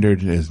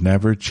standard has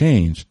never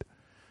changed.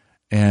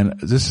 And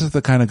this is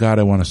the kind of God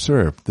I want to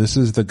serve. This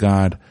is the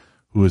God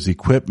who has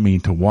equipped me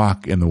to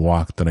walk in the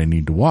walk that I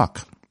need to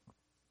walk.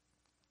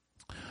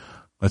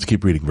 Let's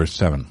keep reading verse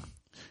 7.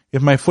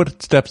 If my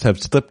footsteps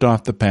have slipped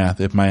off the path,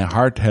 if my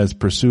heart has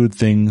pursued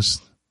things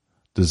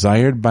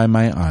desired by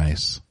my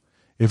eyes,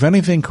 if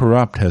anything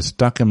corrupt has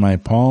stuck in my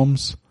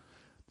palms,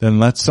 then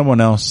let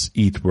someone else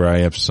eat where I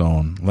have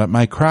sown. Let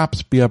my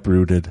crops be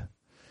uprooted.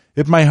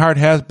 If my heart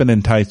has been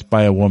enticed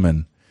by a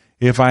woman,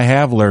 if I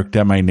have lurked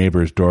at my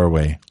neighbor's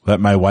doorway, let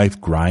my wife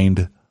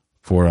grind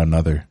for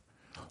another,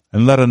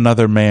 and let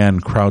another man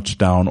crouch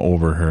down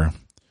over her.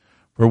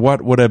 For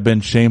what would have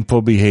been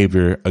shameful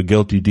behavior, a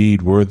guilty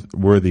deed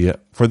worthy,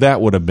 for that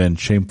would have been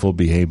shameful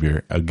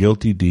behavior, a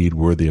guilty deed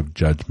worthy of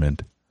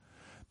judgment.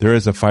 There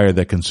is a fire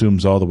that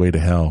consumes all the way to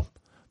hell,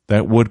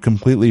 that would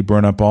completely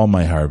burn up all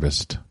my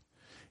harvest.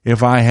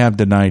 If I have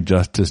denied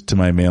justice to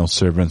my male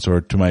servants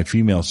or to my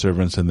female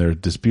servants in their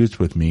disputes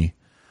with me,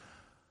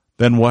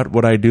 then what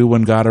would I do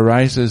when God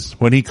arises,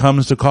 when he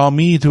comes to call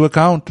me to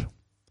account?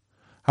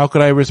 How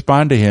could I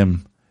respond to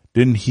him?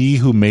 Didn't he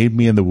who made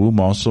me in the womb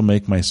also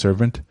make my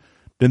servant?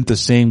 Didn't the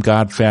same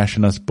God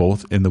fashion us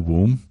both in the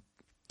womb?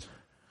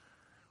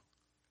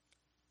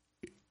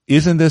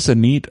 Isn't this a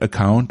neat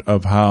account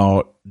of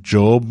how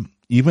Job,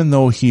 even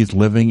though he's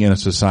living in a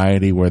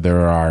society where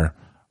there are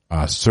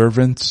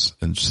servants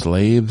and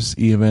slaves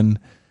even,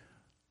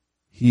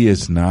 he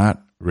is not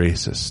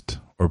racist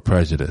or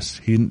prejudiced.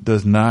 He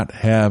does not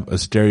have a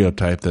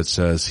stereotype that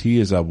says he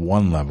is at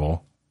one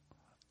level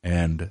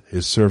and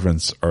his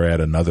servants are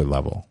at another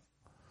level.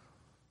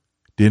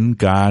 Didn't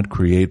God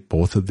create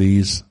both of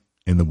these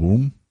in the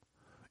womb?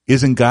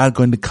 Isn't God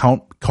going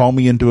to call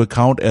me into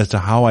account as to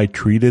how I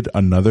treated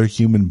another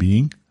human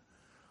being?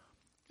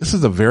 This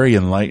is a very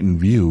enlightened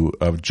view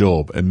of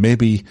Job. And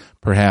maybe,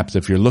 perhaps,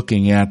 if you're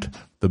looking at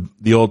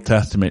the Old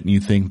Testament and you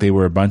think they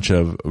were a bunch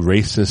of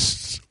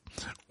racists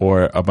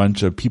or a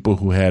bunch of people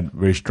who had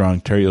very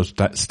strong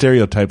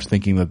stereotypes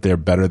thinking that they're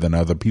better than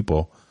other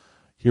people,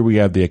 here we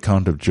have the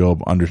account of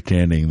Job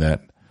understanding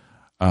that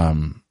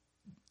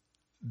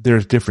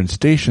there's different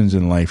stations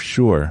in life,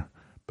 sure,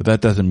 but that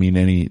doesn't mean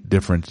any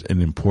difference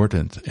in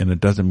importance, and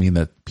it doesn't mean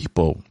that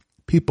people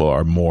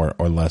are more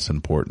or less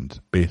important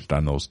based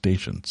on those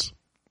stations.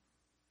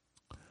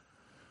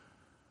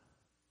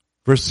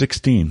 Verse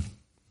 16.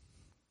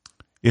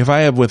 If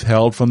I have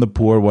withheld from the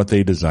poor what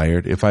they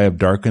desired, if I have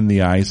darkened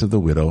the eyes of the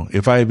widow,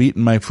 if I have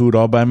eaten my food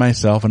all by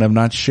myself and have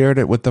not shared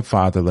it with the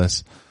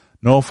fatherless,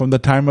 no, from the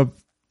time of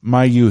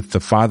my youth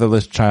the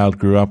fatherless child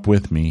grew up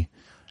with me,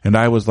 and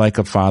I was like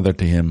a father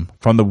to him.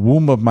 From the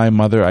womb of my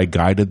mother I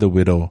guided the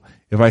widow.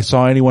 If I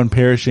saw anyone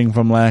perishing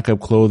from lack of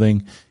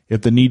clothing,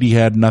 if the needy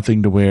had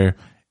nothing to wear,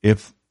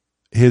 if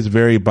his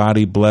very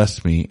body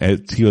blessed me,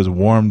 as he was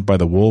warmed by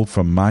the wool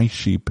from my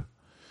sheep,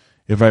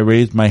 if I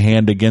raised my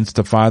hand against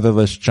a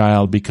fatherless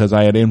child because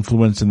I had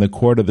influence in the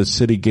court of the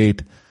city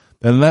gate,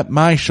 then let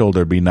my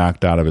shoulder be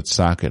knocked out of its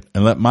socket,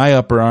 and let my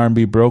upper arm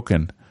be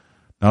broken.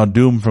 Now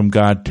doom from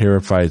God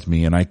terrifies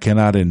me, and I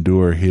cannot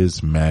endure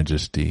his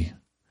majesty.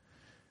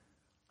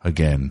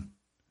 Again,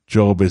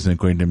 Job isn't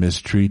going to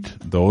mistreat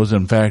those.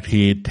 In fact,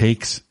 he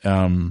takes,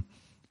 I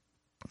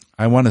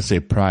want to say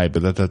pride,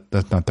 but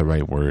that's not the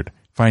right word.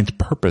 Finds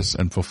purpose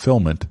and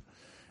fulfillment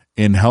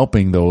in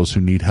helping those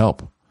who need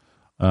help.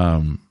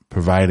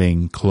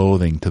 Providing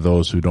clothing to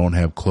those who don't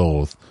have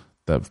clothes.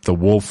 The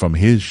wool from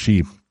his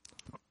sheep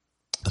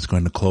is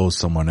going to clothe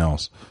someone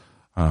else.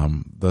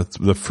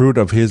 The fruit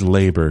of his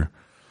labor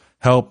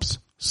helps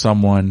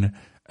someone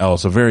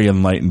else. A very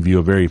enlightened view,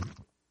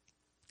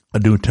 a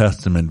New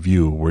Testament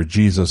view where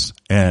Jesus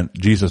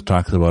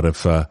talks about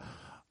if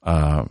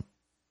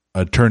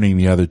turning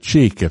the other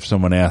cheek. If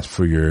someone asks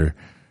for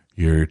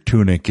your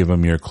tunic, give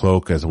them your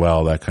cloak as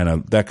well. That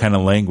kind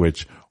of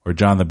language. Or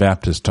John the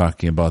Baptist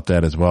talking about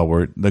that as well,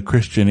 where the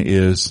Christian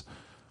is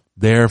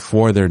there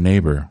for their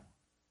neighbor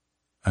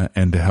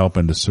and to help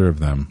and to serve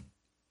them.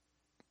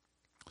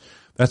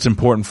 That's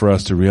important for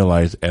us to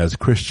realize as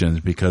Christians,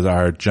 because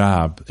our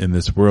job in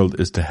this world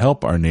is to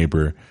help our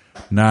neighbor,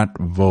 not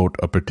vote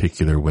a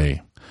particular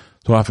way.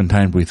 So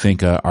oftentimes we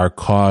think our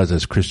cause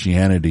as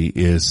Christianity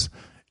is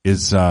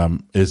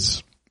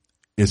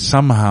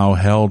somehow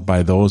held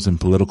by those in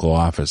political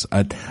office.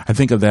 I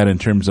think of that in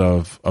terms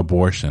of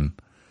abortion,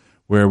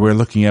 where we're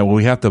looking at, well,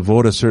 we have to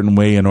vote a certain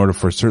way in order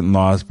for certain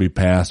laws to be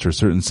passed or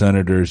certain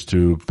senators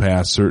to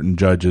pass certain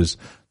judges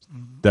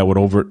that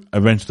would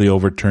eventually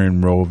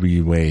overturn Roe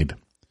v. Wade.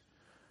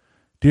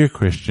 Dear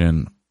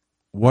Christian,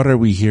 what are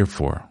we here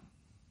for?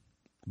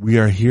 We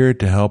are here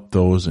to help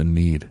those in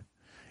need.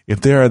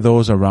 If there are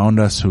those around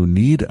us who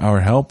need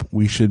our help,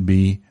 we should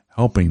be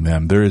helping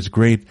them. There is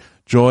great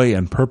joy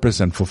and purpose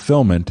and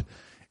fulfillment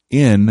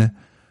in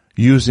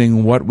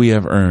using what we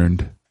have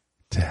earned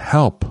to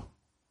help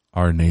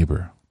our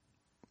neighbor.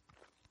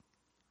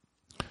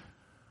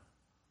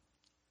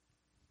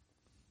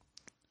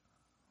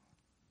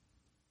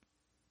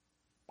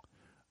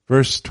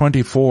 Verse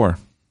 24.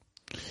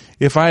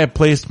 If I had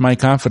placed my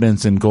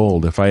confidence in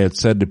gold, if I had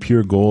said to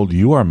pure gold,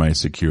 you are my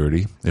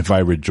security, if I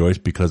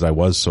rejoiced because I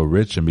was so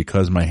rich and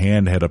because my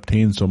hand had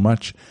obtained so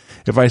much,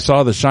 if I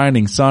saw the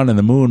shining sun and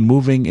the moon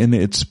moving in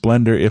its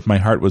splendor, if my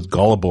heart was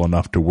gullible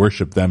enough to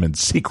worship them in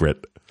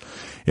secret,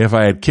 if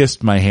I had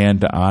kissed my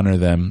hand to honor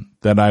them,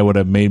 then I would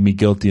have made me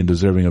guilty and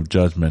deserving of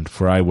judgment,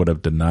 for I would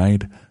have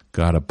denied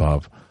God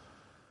above.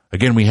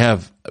 Again, we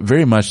have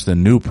very much the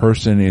new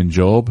person in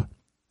Job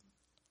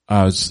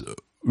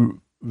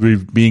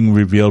being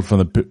revealed from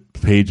the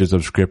pages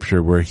of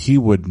Scripture, where he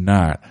would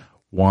not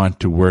want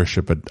to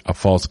worship a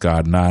false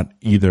god, not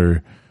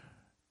either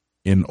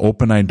in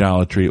open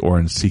idolatry or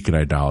in secret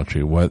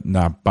idolatry,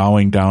 not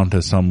bowing down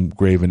to some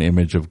graven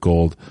image of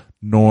gold,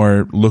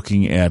 nor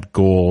looking at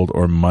gold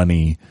or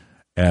money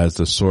as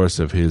the source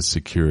of his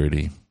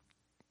security.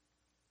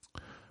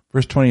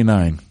 Verse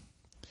 29,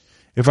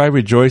 if I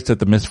rejoiced at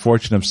the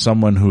misfortune of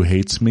someone who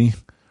hates me,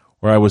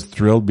 or I was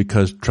thrilled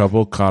because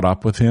trouble caught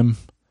up with him,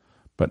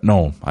 but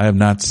no, I have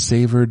not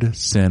savored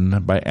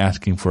sin by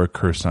asking for a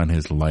curse on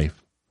his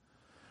life.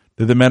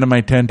 Did the men of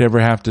my tent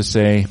ever have to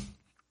say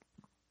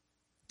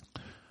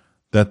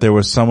that there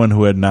was someone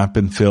who had not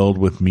been filled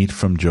with meat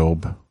from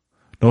Job?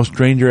 No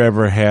stranger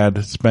ever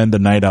had spent the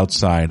night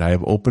outside. I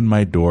have opened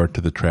my door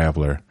to the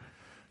traveler.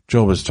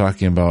 Job is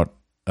talking about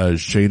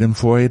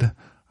schadenfreude,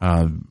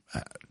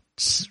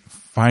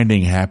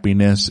 finding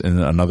happiness in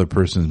another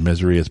person's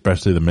misery,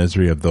 especially the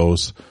misery of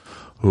those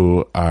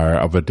who are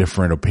of a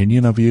different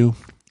opinion of you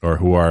or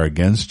who are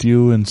against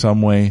you in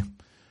some way.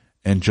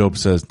 And Job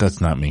says, that's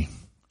not me.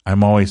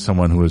 I'm always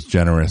someone who is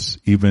generous,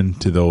 even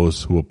to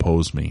those who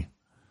oppose me.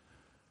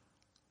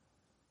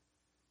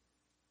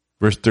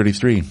 Verse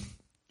 33,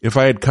 if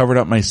I had covered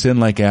up my sin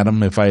like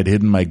Adam, if I had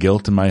hidden my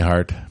guilt in my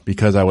heart,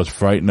 because I was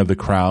frightened of the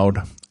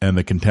crowd and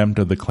the contempt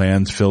of the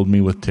clans filled me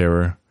with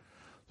terror,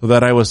 so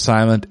that I was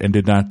silent and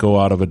did not go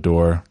out of a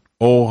door,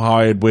 oh, how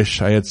I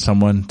wish I had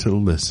someone to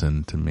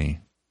listen to me.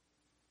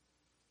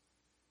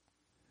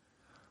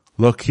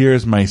 Look, here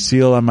is my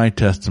seal and my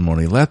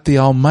testimony. Let the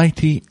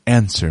Almighty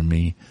answer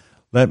me.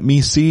 Let me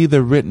see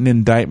the written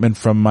indictment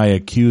from my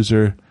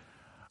accuser.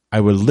 I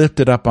would lift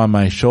it up on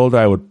my shoulder.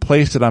 I would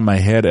place it on my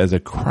head as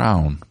a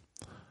crown.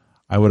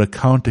 I would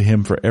account to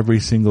him for every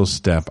single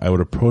step. I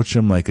would approach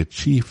him like a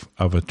chief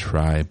of a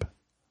tribe.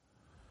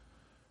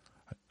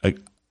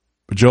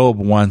 Job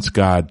wants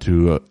God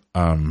to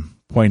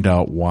point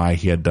out why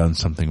he had done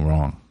something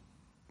wrong.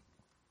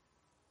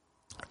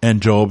 And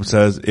Job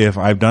says, if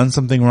I've done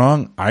something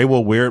wrong, I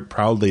will wear it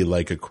proudly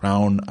like a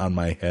crown on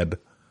my head.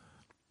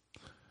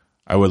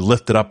 I would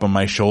lift it up on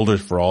my shoulders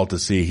for all to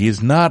see.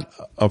 He's not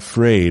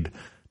afraid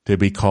to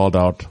be called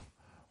out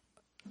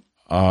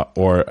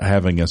or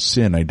having a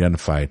sin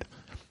identified.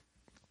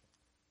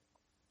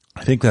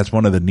 I think that's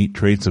one of the neat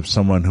traits of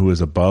someone who is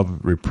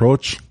above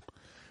reproach,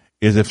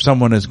 is if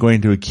someone is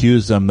going to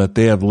accuse them that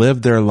they have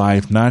lived their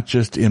life not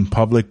just in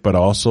public but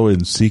also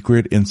in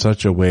secret in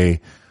such a way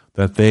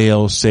that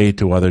they'll say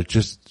to others,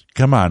 just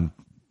come on,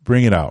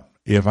 bring it out.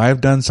 If I've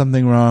done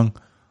something wrong,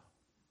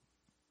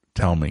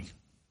 tell me.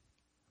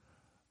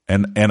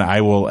 And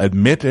I will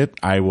admit it.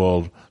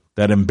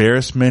 That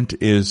embarrassment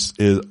is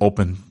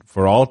open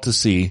for all to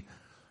see,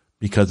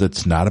 because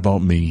it's not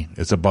about me.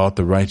 It's about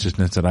the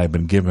righteousness that I've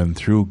been given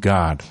through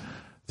God,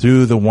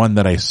 through the one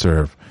that I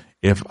serve.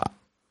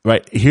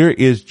 Right here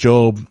is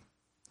Job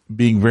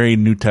being very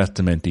New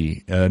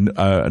Testament-y,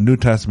 a New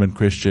Testament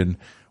Christian,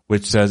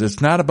 which says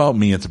it's not about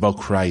me, it's about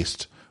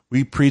Christ.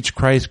 We preach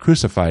Christ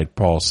crucified,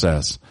 Paul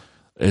says.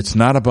 It's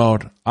not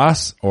about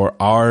us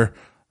or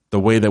the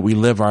way that we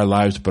live our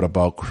lives, but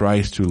about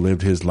Christ who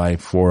lived his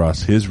life for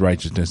us. His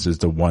righteousness is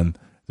the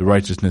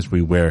righteousness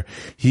we wear.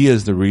 He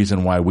is the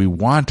reason why we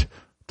want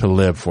to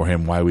live for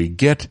him, why we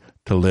get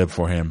to live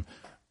for him,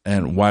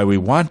 and why we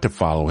want to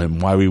follow him,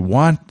 why we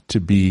want to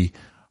be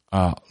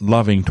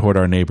loving toward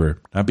our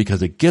neighbor. Not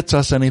because it gets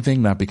us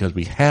anything, not because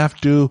we have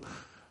to,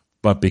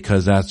 but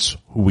because that's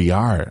who we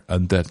are,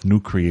 and that new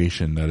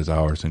creation that is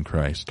ours in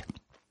Christ.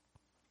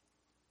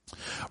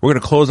 We're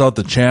going to close out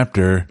the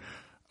chapter.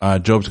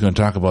 Job's going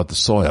to talk about the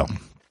soil.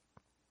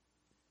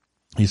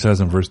 He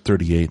says in verse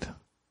 38,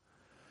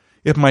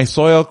 if my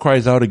soil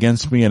cries out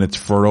against me and its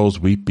furrows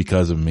weep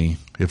because of me,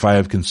 if I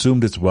have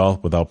consumed its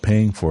wealth without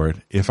paying for it,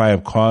 if I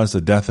have caused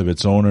the death of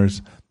its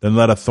owners, then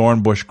let a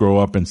thorn bush grow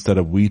up instead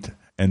of wheat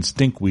and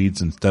stink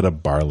weeds instead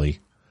of barley.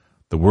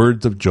 The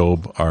words of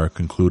Job are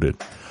concluded.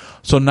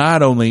 So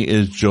not only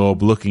is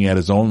Job looking at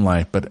his own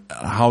life, but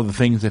how the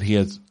things that he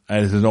has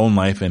his own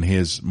life and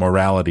his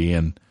morality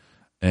and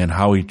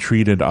how he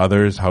treated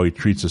others, how he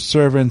treats his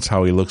servants,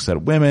 how he looks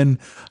at women,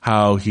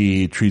 how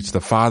he treats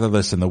the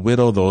fatherless and the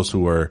widow, those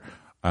who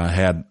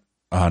had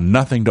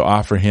nothing to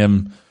offer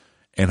him,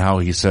 and how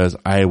he says,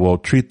 I will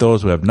treat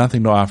those who have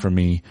nothing to offer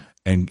me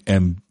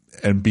and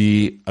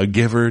be a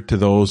giver to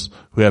those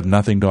who have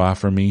nothing to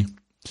offer me.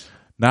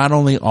 Not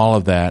only all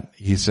of that,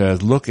 he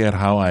says, look at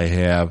how I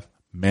have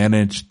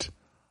managed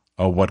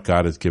what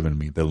God has given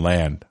me, the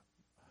land.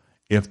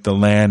 If the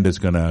land is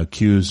going to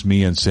accuse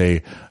me and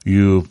say,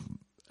 you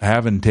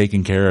haven't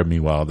taken care of me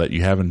well, that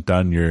you haven't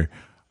done your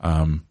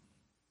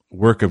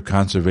work of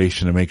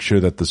conservation to make sure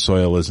that the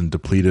soil isn't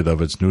depleted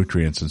of its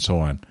nutrients and so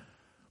on.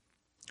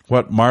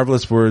 What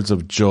marvelous words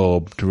of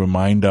Job to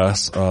remind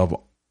us of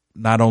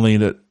not only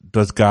that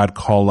does God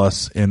call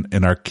us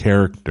in our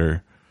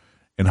character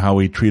and how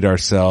we treat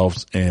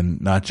ourselves,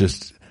 and not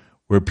just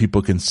where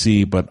people can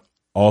see, but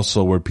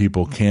also where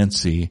people can't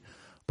see,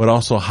 but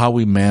also how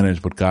we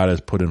manage what God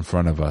has put in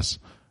front of us.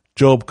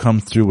 Job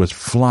comes through with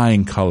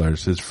flying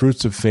colors. His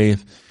fruits of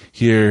faith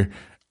here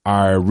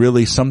are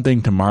really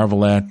something to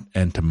marvel at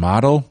and to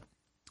model.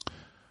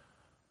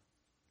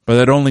 But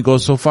that only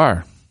goes so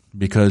far,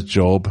 because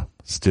Job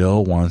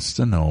still wants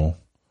to know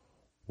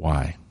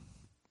why.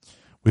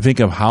 We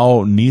think of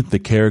how neat the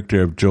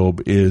character of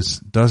Job is,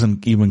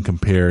 doesn't even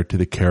compare to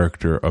the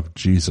character of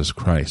Jesus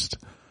Christ.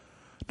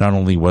 Not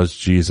only was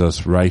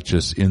Jesus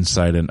righteous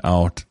inside and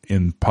out,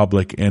 in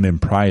public and in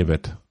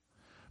private,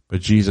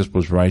 but Jesus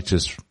was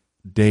righteous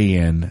day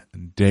in,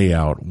 day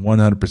out,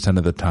 100%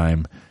 of the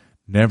time,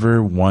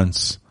 never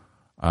once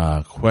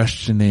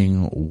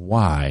questioning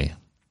why,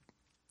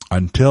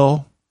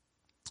 until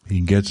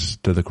he gets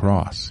to the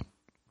cross.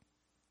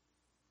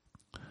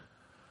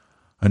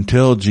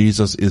 Until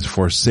Jesus is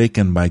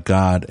forsaken by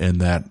God,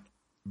 and that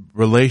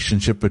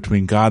relationship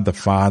between God the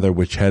Father,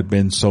 which had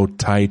been so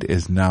tight,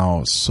 is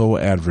now so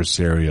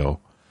adversarial.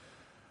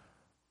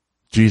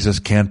 Jesus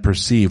can't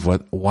perceive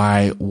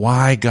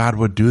why God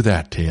would do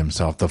that to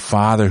himself. The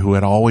Father who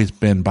had always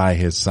been by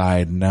his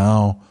side,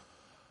 now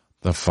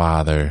the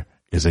Father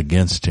is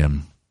against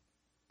him.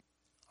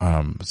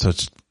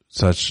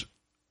 Such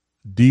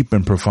deep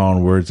and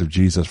profound words of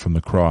Jesus from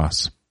the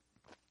cross.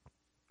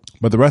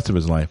 But the rest of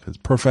his life, his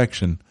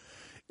perfection,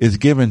 is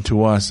given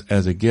to us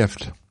as a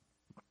gift.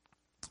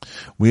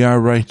 We are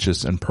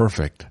righteous and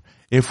perfect.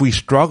 If we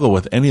struggle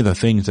with any of the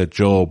things that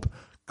Job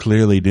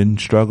clearly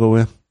didn't struggle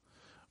with,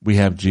 we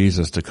have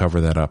Jesus to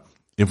cover that up.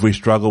 If we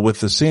struggle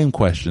with the same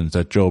questions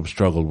that Job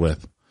struggled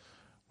with,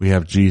 we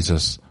have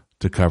Jesus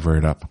to cover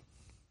it up.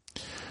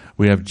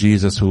 We have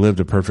Jesus who lived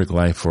a perfect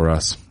life for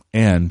us,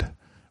 and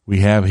we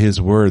have his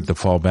word to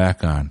fall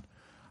back on.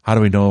 How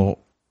do we know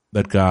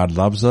that God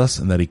loves us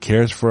and that he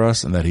cares for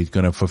us and that he's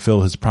going to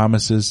fulfill his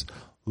promises?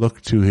 Look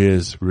to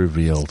his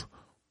revealed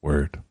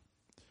word.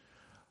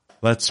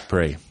 Let's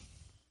pray.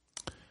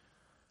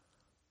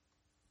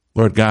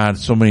 Lord God,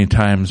 so many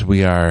times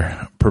we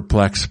are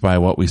perplexed by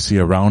what we see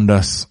around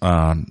us,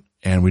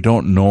 and we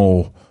don't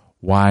know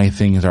why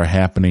things are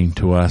happening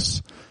to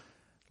us.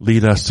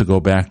 Lead us to go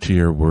back to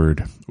your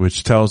word,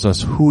 which tells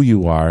us who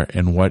you are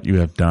and what you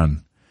have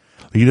done.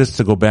 Lead us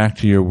to go back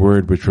to your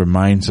word, which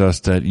reminds us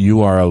that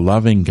you are a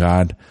loving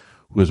God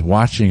who is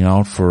watching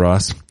out for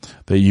us,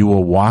 that you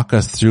will walk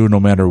us through no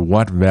matter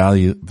what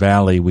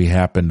valley we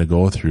happen to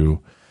go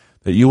through,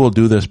 that you will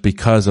do this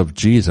because of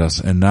Jesus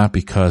and not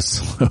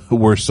because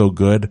we're so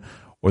good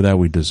or that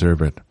we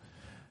deserve it.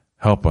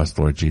 Help us,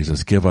 Lord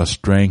Jesus. Give us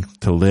strength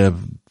to live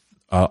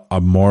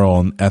a moral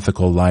and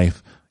ethical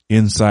life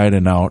inside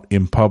and out,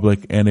 in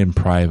public and in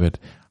private,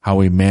 how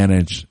we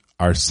manage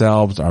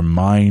ourselves, our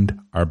mind,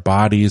 our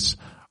bodies,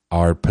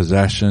 our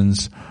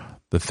possessions,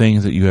 the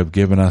things that you have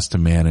given us to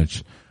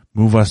manage.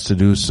 Move us to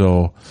do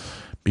so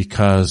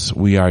because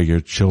we are your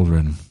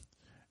children.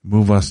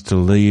 Move us to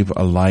live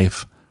a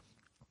life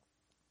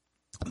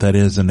that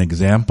is an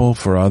example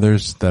for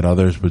others, that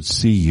others would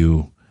see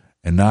you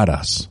and not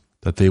us,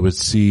 that they would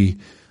see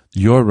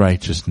your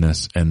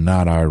righteousness and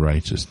not our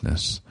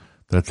righteousness,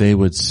 that they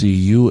would see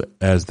you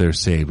as their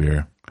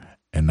Savior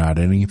and not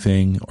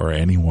anything or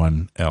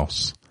anyone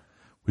else.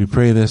 We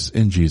pray this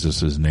in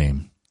Jesus'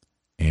 name.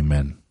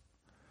 Amen.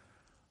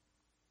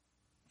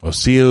 We'll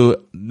see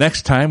you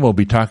next time. We'll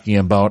be talking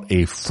about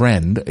a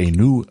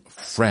new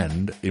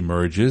friend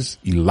emerges,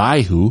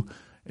 Elihu,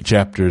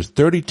 chapters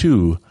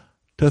 32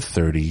 to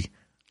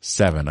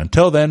 37.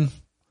 Until then,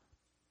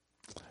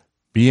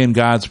 be in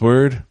God's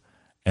word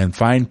and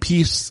find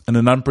peace in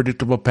an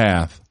unpredictable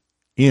path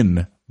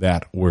in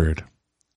that word.